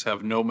banks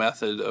have no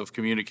method of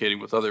communicating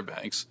with other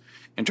banks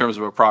in terms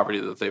of a property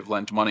that they've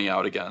lent money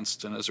out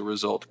against. And as a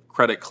result,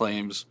 credit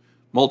claims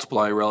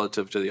multiply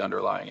relative to the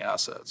underlying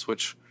assets,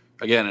 which,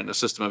 again, in a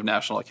system of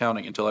national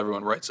accounting, until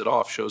everyone writes it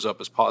off, shows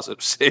up as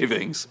positive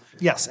savings.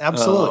 Yes,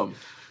 absolutely.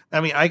 I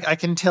mean, I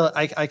can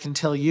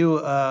tell you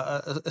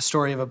a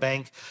story of a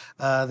bank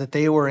that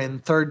they were in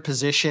third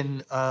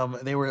position.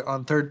 They were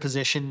on third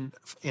position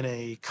in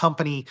a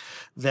company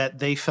that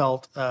they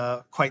felt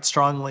quite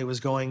strongly was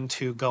going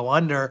to go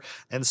under.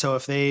 And so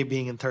if they,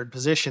 being in third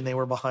position, they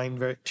were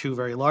behind two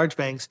very large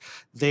banks,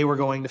 they were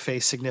going to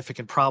face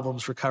significant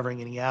problems recovering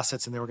any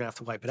assets, and they were going to have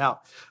to wipe it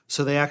out.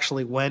 So they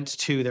actually went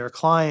to their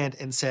client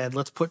and said,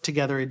 let's put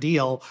together a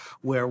deal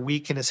where we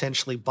can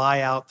essentially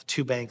buy out the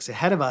two banks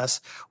ahead of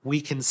us.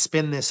 We can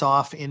spin this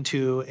off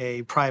into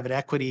a private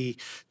equity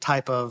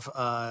type of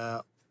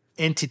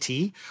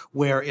entity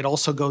where it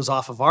also goes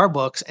off of our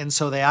books. And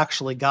so they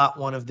actually got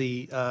one of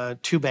the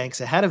two banks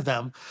ahead of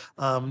them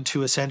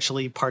to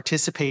essentially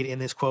participate in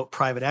this, quote,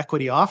 private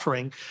equity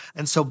offering.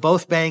 And so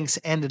both banks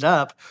ended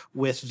up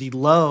with the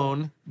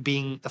loan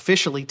being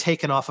officially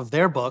taken off of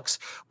their books,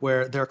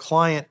 where their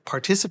client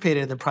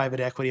participated in the private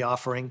equity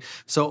offering.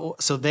 So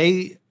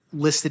they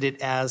listed it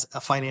as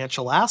a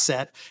financial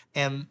asset,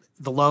 and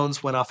the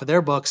loans went off of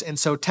their books. And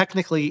so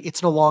technically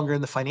it's no longer in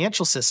the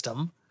financial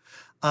system.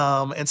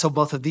 And so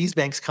both of these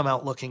banks come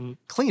out looking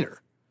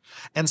cleaner.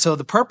 And so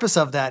the purpose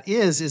of that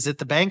is that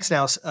the banks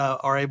now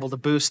are able to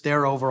boost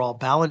their overall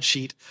balance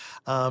sheet,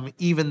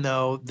 even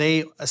though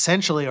they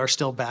essentially are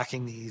still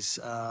backing these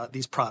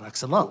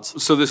products and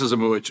loans. So this is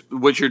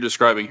what you're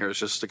describing here is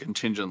just a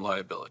contingent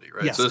liability,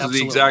 right? Yes, so this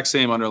absolutely. is the exact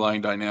same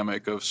underlying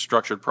dynamic of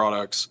structured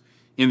products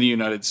in the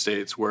United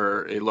States,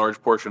 where a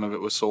large portion of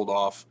it was sold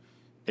off,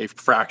 a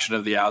fraction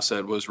of the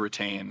asset was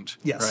retained,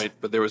 yes. Right?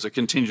 But there was a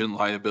contingent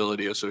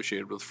liability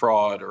associated with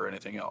fraud or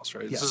anything else,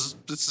 right? Yes.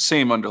 It's the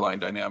same underlying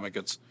dynamic.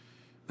 I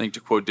think to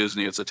quote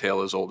Disney, it's a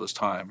tale as old as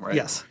time, right?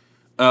 Yes.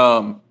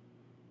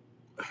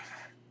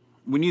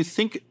 When you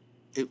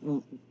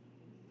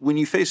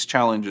face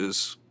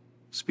challenges,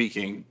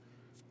 speaking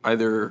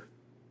either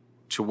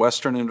to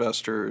Western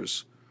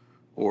investors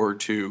or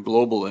to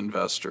global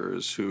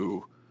investors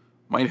who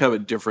might have a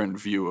different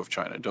view of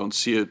China, don't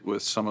see it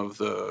with some of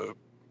the,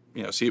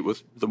 see it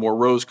with the more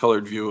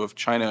rose-colored view of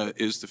China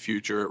is the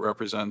future. It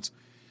represents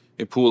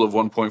a pool of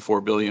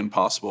 1.4 billion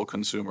possible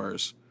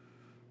consumers.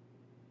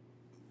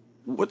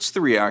 What's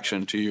the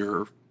reaction to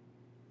your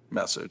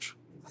message?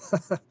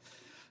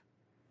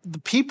 The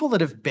people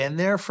that have been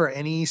there for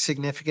any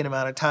significant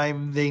amount of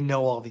time, they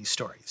know all these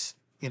stories.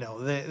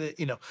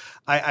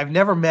 I've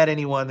never met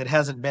anyone that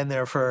hasn't been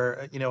there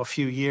for, a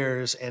few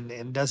years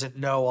and doesn't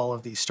know all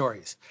of these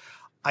stories.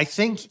 I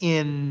think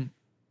in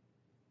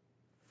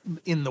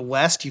the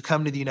West, you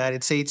come to the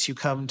United States, you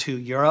come to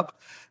Europe,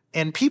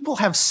 and people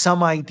have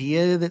some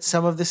idea that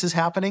some of this is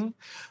happening,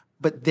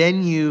 but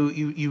then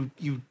you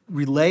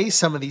relay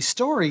some of these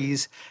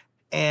stories,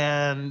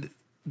 and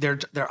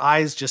their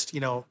eyes just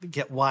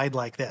get wide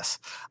like this.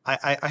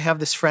 I have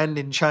this friend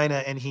in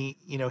China, and he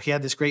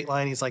had this great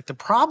line. He's like, the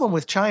problem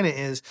with China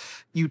is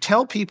you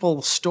tell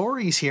people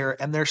stories here,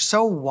 and they're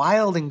so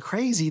wild and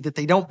crazy that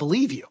they don't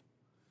believe you.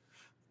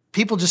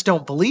 people just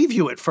don't believe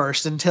you at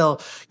first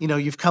until,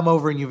 you've come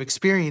over and you've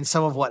experienced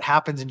some of what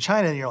happens in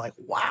China, and you're like,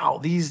 wow,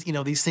 these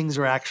things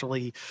are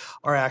actually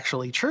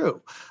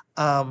true.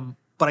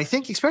 But I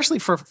think especially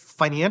for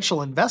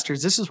financial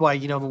investors, this is why,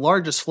 the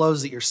largest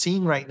flows that you're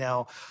seeing right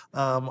now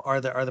are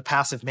the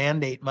passive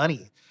mandate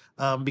money.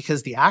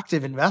 Because the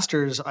active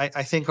investors,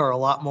 I think, are a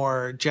lot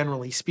more,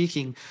 generally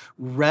speaking,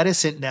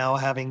 reticent now,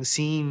 having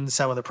seen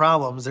some of the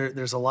problems.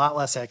 There's a lot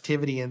less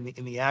activity in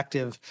the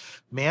active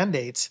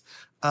mandates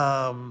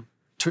to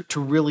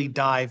really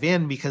dive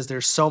in, because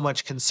there's so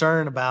much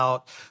concern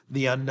about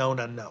the unknown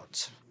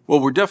unknowns.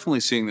 Well, we're definitely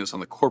seeing this on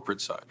the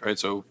corporate side, right?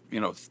 So,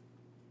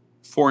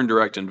 foreign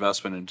direct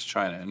investment into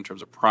China in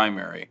terms of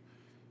primary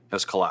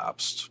has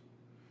collapsed,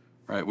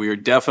 right? We are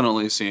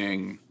definitely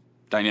seeing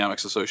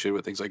dynamics associated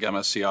with things like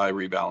MSCI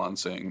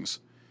rebalancings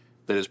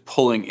that is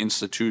pulling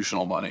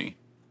institutional money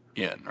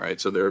in,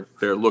 right? So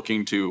they're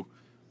looking to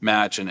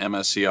match an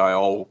MSCI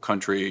all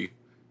country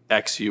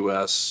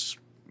ex-US,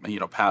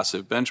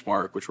 passive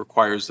benchmark, which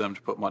requires them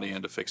to put money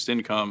into fixed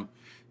income.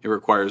 It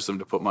requires them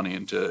to put money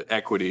into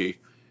equity.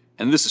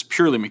 And this is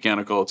purely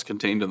mechanical. It's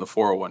contained in the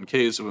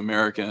 401ks of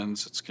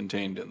Americans. It's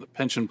contained in the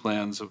pension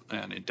plans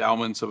and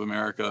endowments of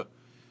America,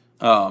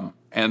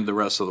 and the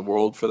rest of the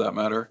world for that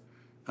matter.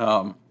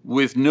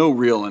 With no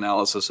real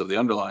analysis of the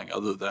underlying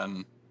other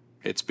than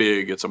it's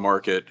big, it's a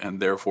market,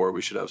 and therefore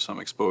we should have some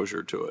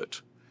exposure to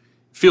it.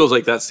 Feels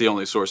like that's the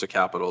only source of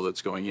capital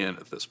that's going in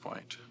at this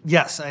point.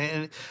 Yes,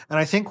 and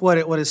I think what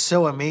is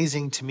so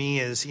amazing to me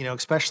is,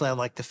 especially on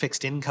like the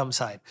fixed income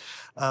side,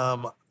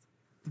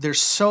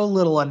 there's so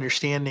little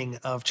understanding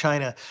of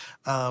China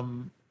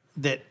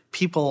that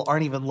people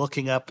aren't even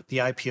looking up the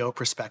IPO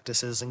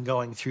prospectuses and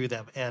going through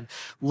them and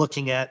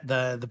looking at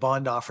the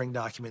bond offering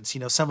documents.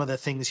 Some of the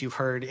things you've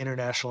heard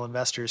international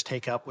investors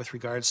take up with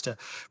regards to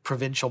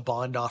provincial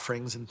bond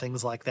offerings and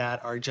things like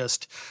that are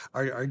just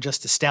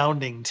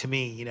astounding to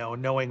me,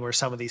 knowing where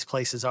some of these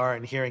places are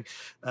and hearing,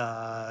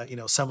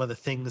 some of the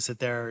things that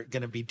they're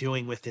going to be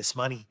doing with this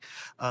money.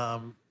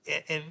 And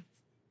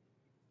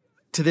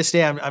to this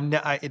day,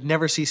 it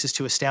never ceases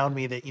to astound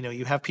me that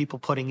you have people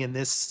putting in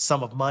this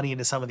sum of money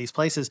into some of these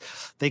places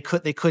they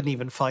couldn't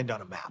even find on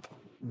a map.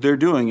 They're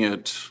doing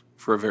it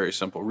for a very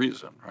simple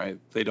reason, right?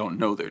 They don't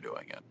know they're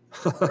doing it,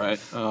 right?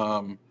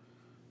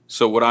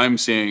 So what I'm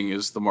seeing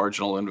is the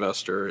marginal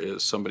investor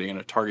is somebody in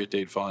a target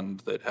date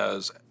fund that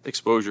has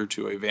exposure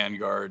to a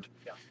Vanguard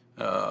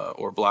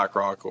or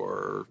BlackRock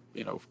or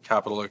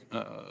Capital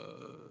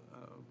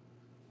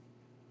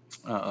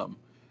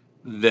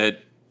that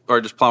are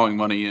just plowing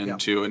money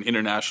into an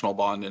international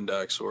bond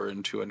index or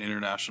into an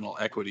international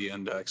equity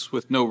index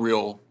with no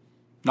real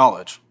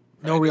knowledge.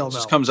 Right? No real knowledge. It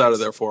just knowledge. comes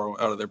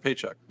out of their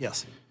paycheck.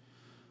 Yes.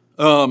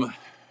 And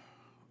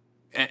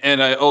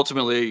I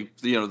ultimately,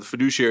 the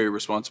fiduciary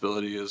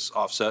responsibility is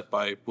offset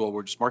by,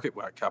 we're just market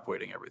cap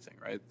weighting everything,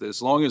 right?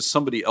 As long as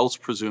somebody else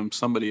presumes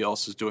somebody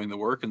else is doing the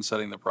work and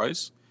setting the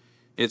price,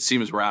 it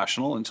seems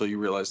rational until you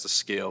realize the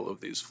scale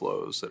of these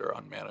flows that are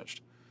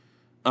unmanaged.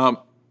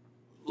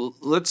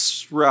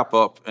 Let's wrap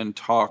up and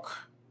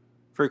talk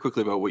very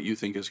quickly about what you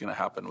think is going to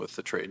happen with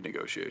the trade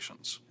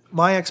negotiations.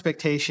 My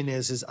expectation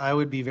is I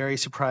would be very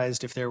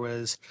surprised if there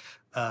was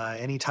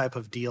any type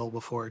of deal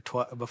before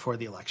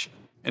the election.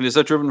 And is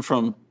that driven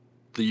from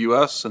the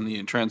U.S. and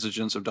the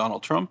intransigence of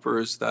Donald Trump, or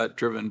is that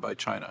driven by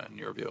China, in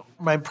your view?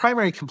 My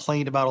primary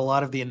complaint about a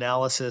lot of the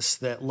analysis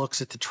that looks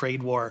at the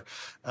trade war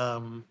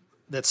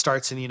that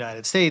starts in the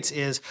United States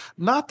is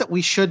not that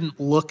we shouldn't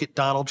look at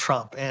Donald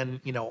Trump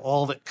and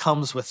all that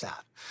comes with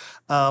that,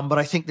 but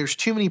I think there's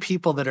too many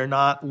people that are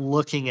not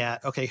looking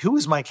at, okay, who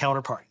is my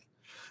counterparty?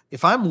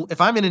 If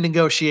I'm in a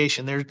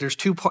negotiation, there's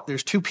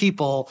two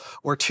people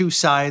or two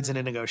sides in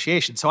a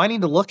negotiation. So I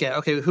need to look at,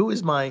 okay, who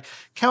is my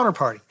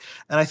counterparty?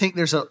 And I think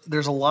there's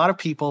a lot of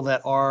people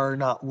that are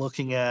not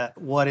looking at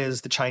what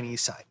is the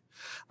Chinese side.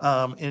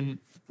 And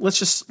let's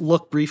just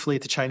look briefly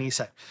at the Chinese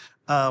side.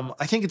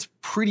 I think it's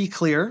pretty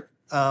clear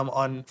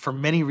for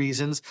many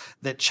reasons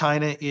that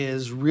China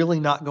is really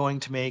not going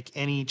to make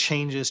any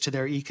changes to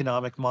their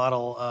economic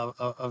model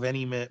of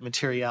any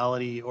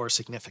materiality or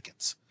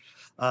significance.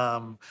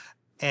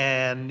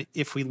 And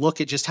if we look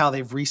at just how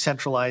they've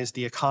re-centralized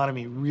the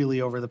economy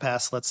really over the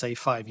past, let's say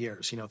 5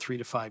 years, 3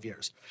 to 5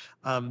 years,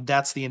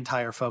 that's the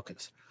entire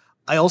focus.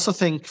 I also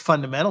think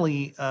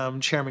fundamentally,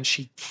 Chairman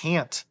Xi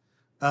can't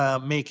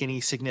make any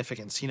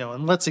significance,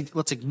 and let's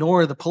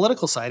ignore the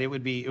political side. It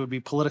would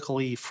be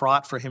politically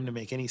fraught for him to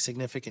make any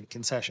significant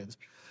concessions.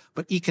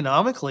 But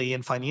economically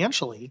and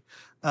financially,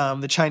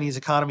 the Chinese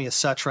economy is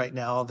such right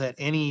now that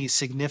any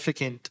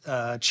significant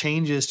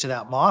changes to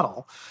that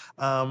model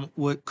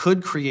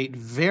could create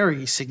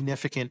very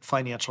significant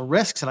financial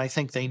risks, and I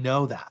think they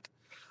know that.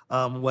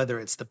 Whether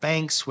it's the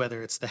banks,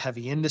 whether it's the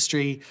heavy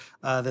industry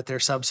that they're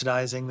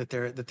subsidizing, that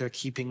they're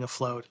keeping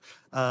afloat,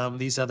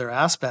 these other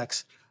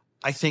aspects,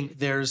 I think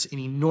there's an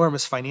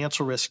enormous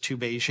financial risk to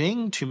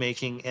Beijing to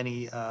making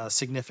any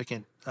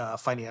significant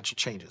financial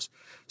changes.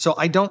 So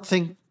I don't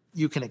think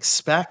you can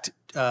expect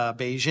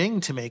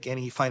Beijing to make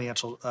any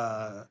financial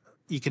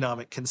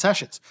economic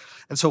concessions.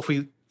 And so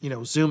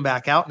zoom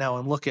back out now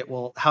and look at,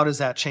 well, how does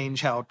that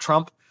change how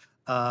Trump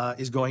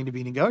is going to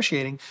be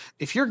negotiating?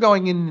 If you're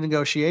going into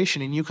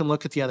negotiation and you can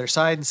look at the other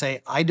side and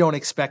say, I don't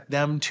expect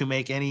them to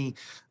make any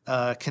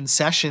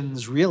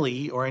concessions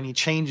really, or any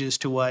changes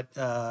to what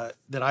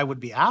that I would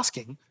be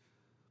asking,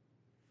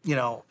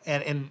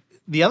 and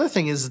the other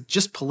thing is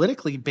just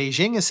politically,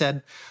 Beijing has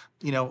said,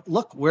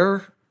 look,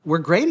 we're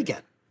great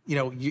again.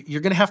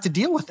 You're going to have to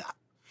deal with that.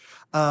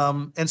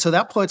 And so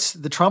that puts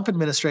the Trump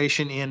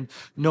administration in,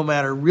 no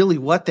matter really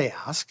what they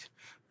ask,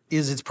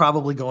 it's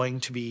probably going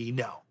to be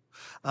no.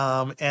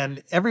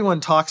 And everyone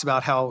talks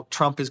about how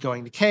Trump is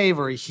going to cave,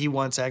 or he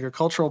wants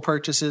agricultural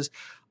purchases.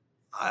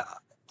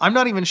 I'm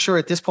not even sure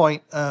at this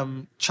point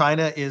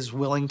China is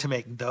willing to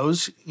make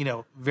those,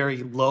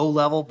 very low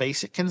level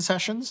basic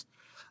concessions.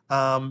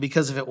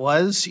 Because if it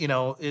was,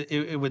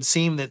 it would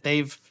seem that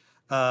they've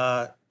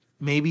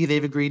maybe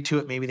they've agreed to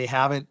it, maybe they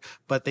haven't,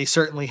 but they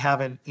certainly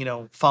haven't,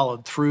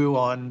 followed through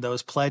on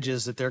those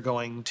pledges that they're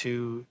going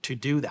to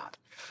do that.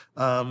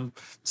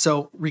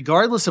 So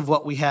regardless of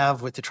what we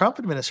have with the Trump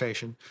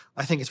administration,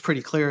 I think it's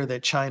pretty clear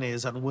that China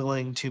is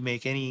unwilling to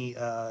make any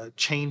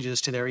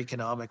changes to their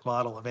economic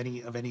model of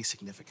any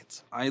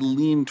significance. I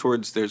lean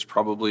towards there's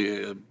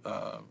probably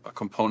a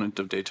component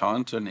of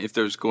détente, and if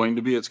there's going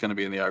to be, it's going to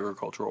be in the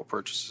agricultural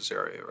purchases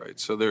area, right?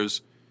 So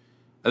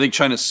I think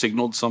China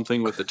signaled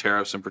something with the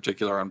tariffs, in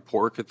particular on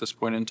pork, at this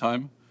point in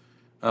time.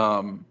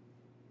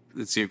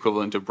 It's the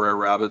equivalent of Brer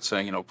Rabbit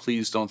saying,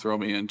 please don't throw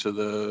me into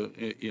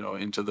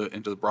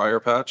the briar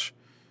patch.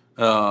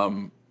 We're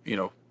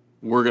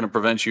going to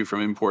prevent you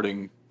from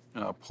importing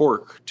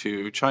pork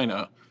to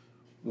China,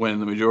 when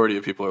the majority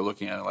of people are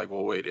looking at it like,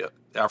 well, wait,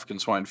 African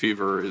swine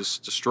fever is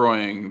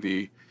destroying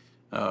the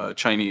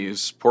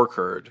Chinese pork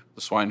herd,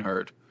 the swine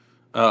herd.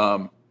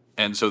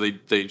 And so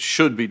they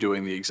should be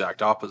doing the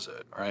exact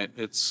opposite, right?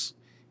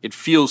 It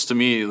feels to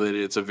me that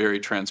it's a very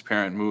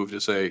transparent move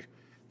to say,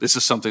 this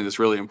is something that's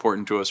really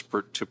important to us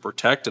to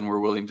protect, and we're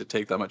willing to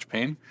take that much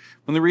pain.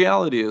 When the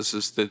reality is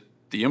that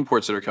the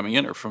imports that are coming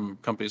in are from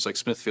companies like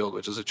Smithfield,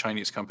 which is a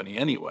Chinese company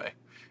anyway,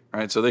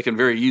 right? So they can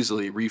very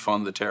easily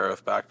refund the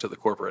tariff back to the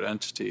corporate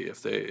entity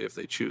if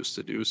they choose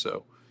to do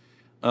so.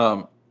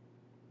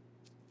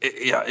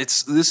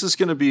 This is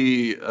going to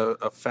be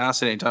a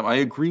fascinating time. I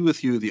agree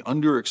with you, the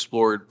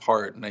underexplored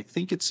part, and I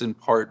think it's in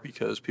part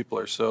because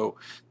the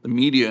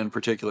media in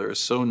particular is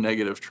so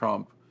negative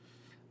Trump,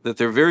 that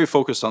they're very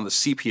focused on the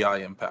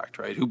CPI impact,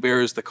 right? Who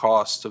bears the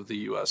cost of the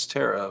U.S.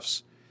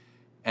 tariffs,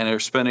 and are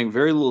spending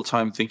very little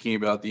time thinking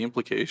about the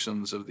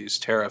implications of these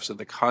tariffs in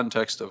the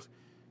context of,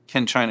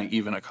 can China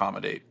even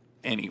accommodate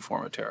any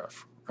form of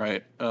tariff,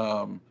 right?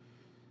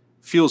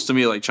 Feels to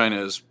me like China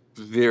is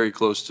very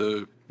close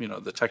to,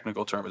 the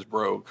technical term is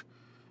broke.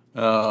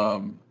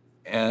 And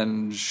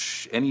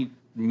any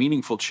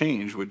meaningful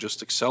change would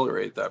just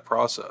accelerate that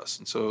process.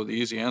 And so the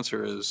easy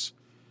answer is,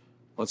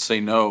 let's say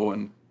no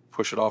and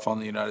push it off on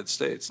the United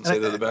States and say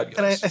they're the bad guys.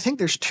 And I think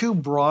there's two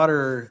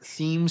broader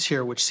themes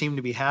here which seem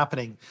to be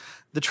happening.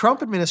 The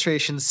Trump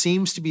administration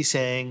seems to be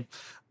saying,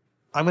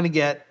 I'm going to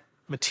get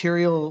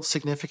material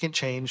significant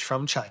change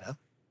from China.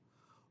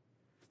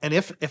 And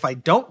if I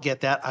don't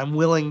get that, I'm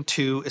willing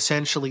to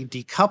essentially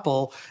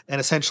decouple and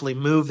essentially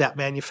move that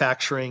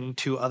manufacturing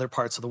to other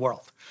parts of the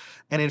world.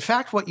 And in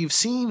fact, what you've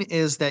seen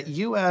is that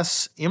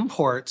U.S.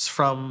 imports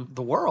from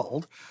the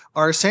world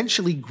are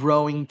essentially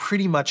growing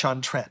pretty much on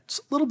trend. It's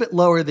a little bit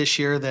lower this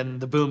year than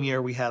the boom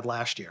year we had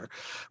last year,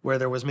 where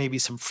there was maybe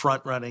some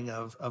front running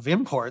of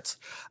imports,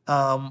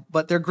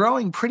 but they're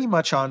growing pretty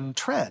much on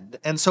trend.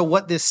 And so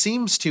what this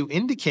seems to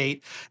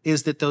indicate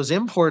is that those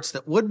imports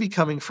that would be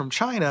coming from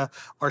China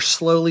are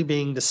slowly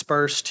being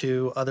dispersed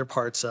to other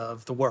parts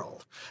of the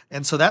world.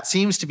 And so that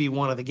seems to be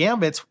one of the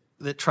gambits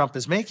that Trump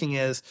is making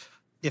is,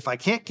 if I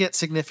can't get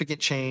significant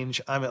change,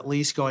 I'm at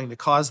least going to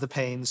cause the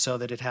pain so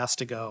that it has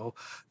to go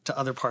to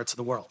other parts of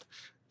the world.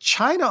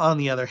 China, on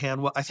the other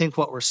hand, I think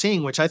what we're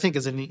seeing, which I think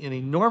is an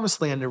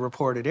enormously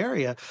underreported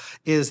area,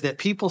 is that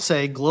people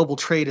say global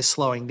trade is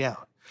slowing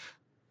down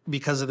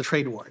because of the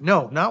trade war.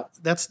 No,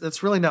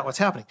 that's really not what's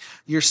happening.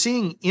 You're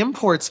seeing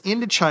imports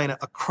into China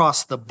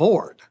across the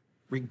board,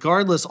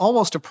 regardless,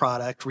 almost of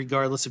product,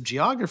 regardless of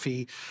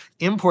geography.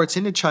 Imports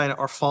into China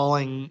are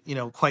falling,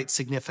 quite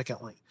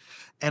significantly.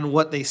 And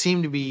what they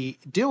seem to be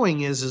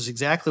doing is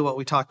exactly what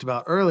we talked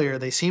about earlier.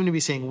 They seem to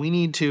be saying we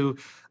need to,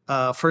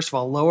 first of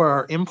all, lower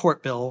our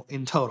import bill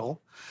in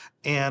total.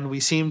 And we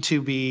seem to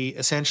be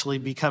essentially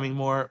becoming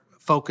more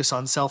focused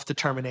on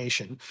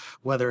self-determination,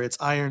 whether it's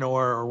iron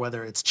ore or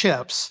whether it's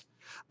chips.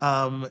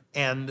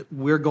 And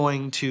we're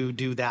going to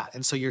do that.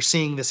 And so you're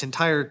seeing this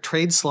entire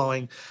trade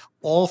slowing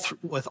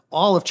with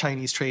all of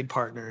Chinese trade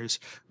partners,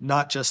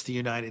 not just the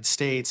United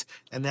States.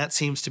 And that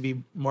seems to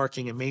be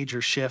marking a major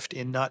shift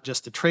in not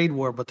just the trade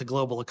war, but the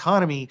global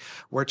economy,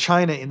 where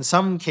China in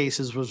some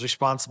cases was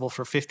responsible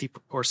for 50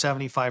 or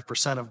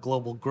 75% of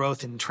global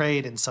growth in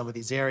trade in some of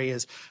these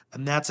areas.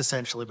 And that's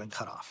essentially been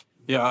cut off.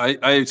 Yeah,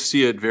 I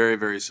see it very,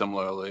 very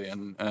similarly,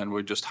 and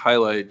would just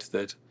highlight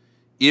that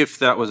if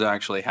that was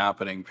actually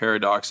happening,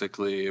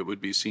 paradoxically, it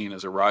would be seen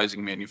as a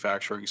rising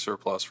manufacturing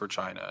surplus for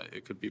China.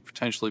 It could be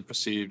potentially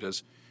perceived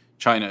as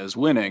China is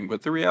winning,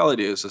 but the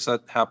reality is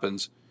that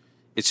happens.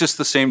 It's just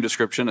the same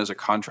description as a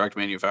contract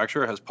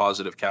manufacturer has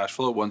positive cash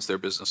flow once their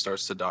business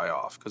starts to die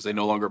off because they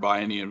no longer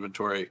buy any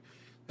inventory.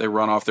 They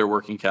run off their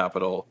working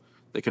capital.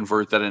 They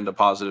convert that into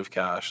positive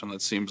cash, and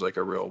that seems like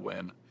a real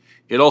win.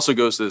 It also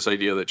goes to this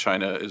idea that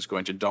China is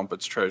going to dump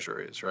its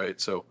treasuries,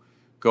 right? So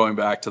going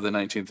back to the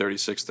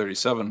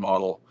 1936-37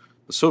 model,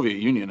 the Soviet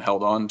Union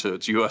held on to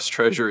its U.S.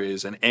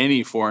 treasuries and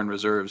any foreign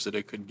reserves that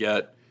it could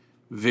get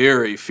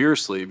very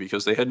fiercely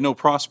because they had no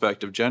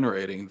prospect of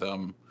generating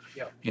them,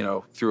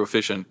 through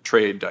efficient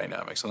trade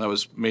dynamics. And that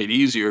was made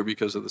easier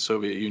because of the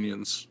Soviet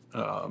Union's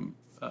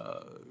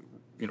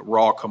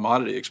raw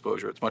commodity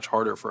exposure. It's much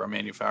harder for a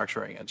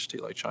manufacturing entity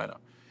like China.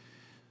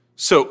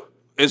 So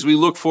as we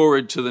look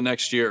forward to the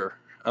next year,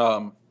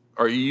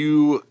 are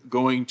you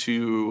going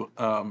to,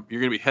 you're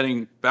going to be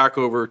heading back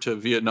over to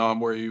Vietnam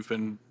where you've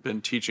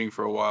been teaching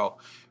for a while.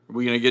 Are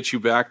we going to get you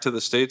back to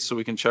the States so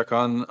we can check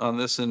on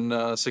this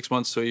in 6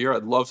 months to a year?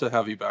 I'd love to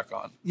have you back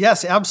on.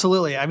 Yes,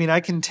 absolutely. I mean, I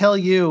can tell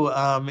you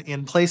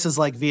in places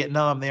like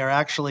Vietnam, they are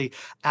actually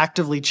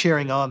actively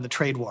cheering on the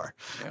trade war.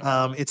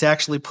 Yeah. It's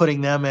actually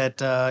putting them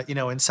at,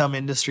 in some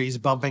industries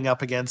bumping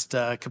up against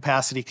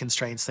capacity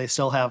constraints. They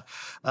still have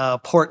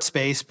port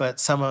space, but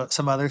some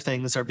other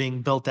things are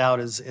being built out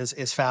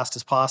as fast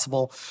as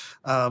possible.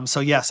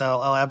 So yes,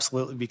 I'll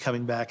absolutely be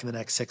coming back in the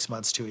next 6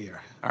 months to a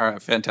year. All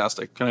right,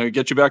 fantastic. Can I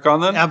get you back on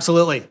then?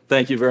 Absolutely.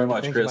 Thank you very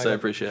much, Chris. I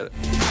appreciate it.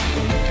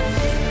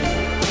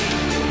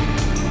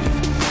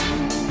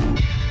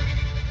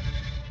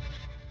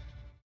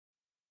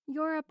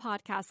 You're a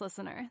podcast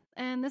listener,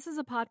 and this is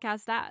a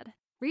podcast ad.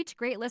 Reach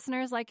great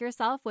listeners like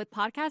yourself with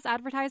podcast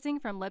advertising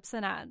from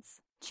Libsyn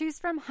Ads. Choose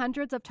from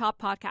hundreds of top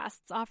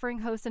podcasts offering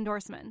host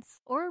endorsements,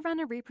 or run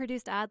a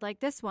reproduced ad like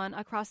this one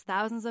across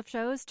thousands of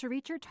shows to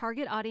reach your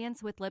target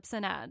audience with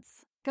Libsyn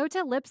Ads. Go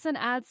to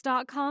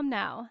libsynads.com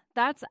now.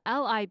 That's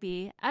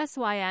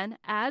LIBSYN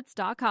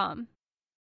ads.com.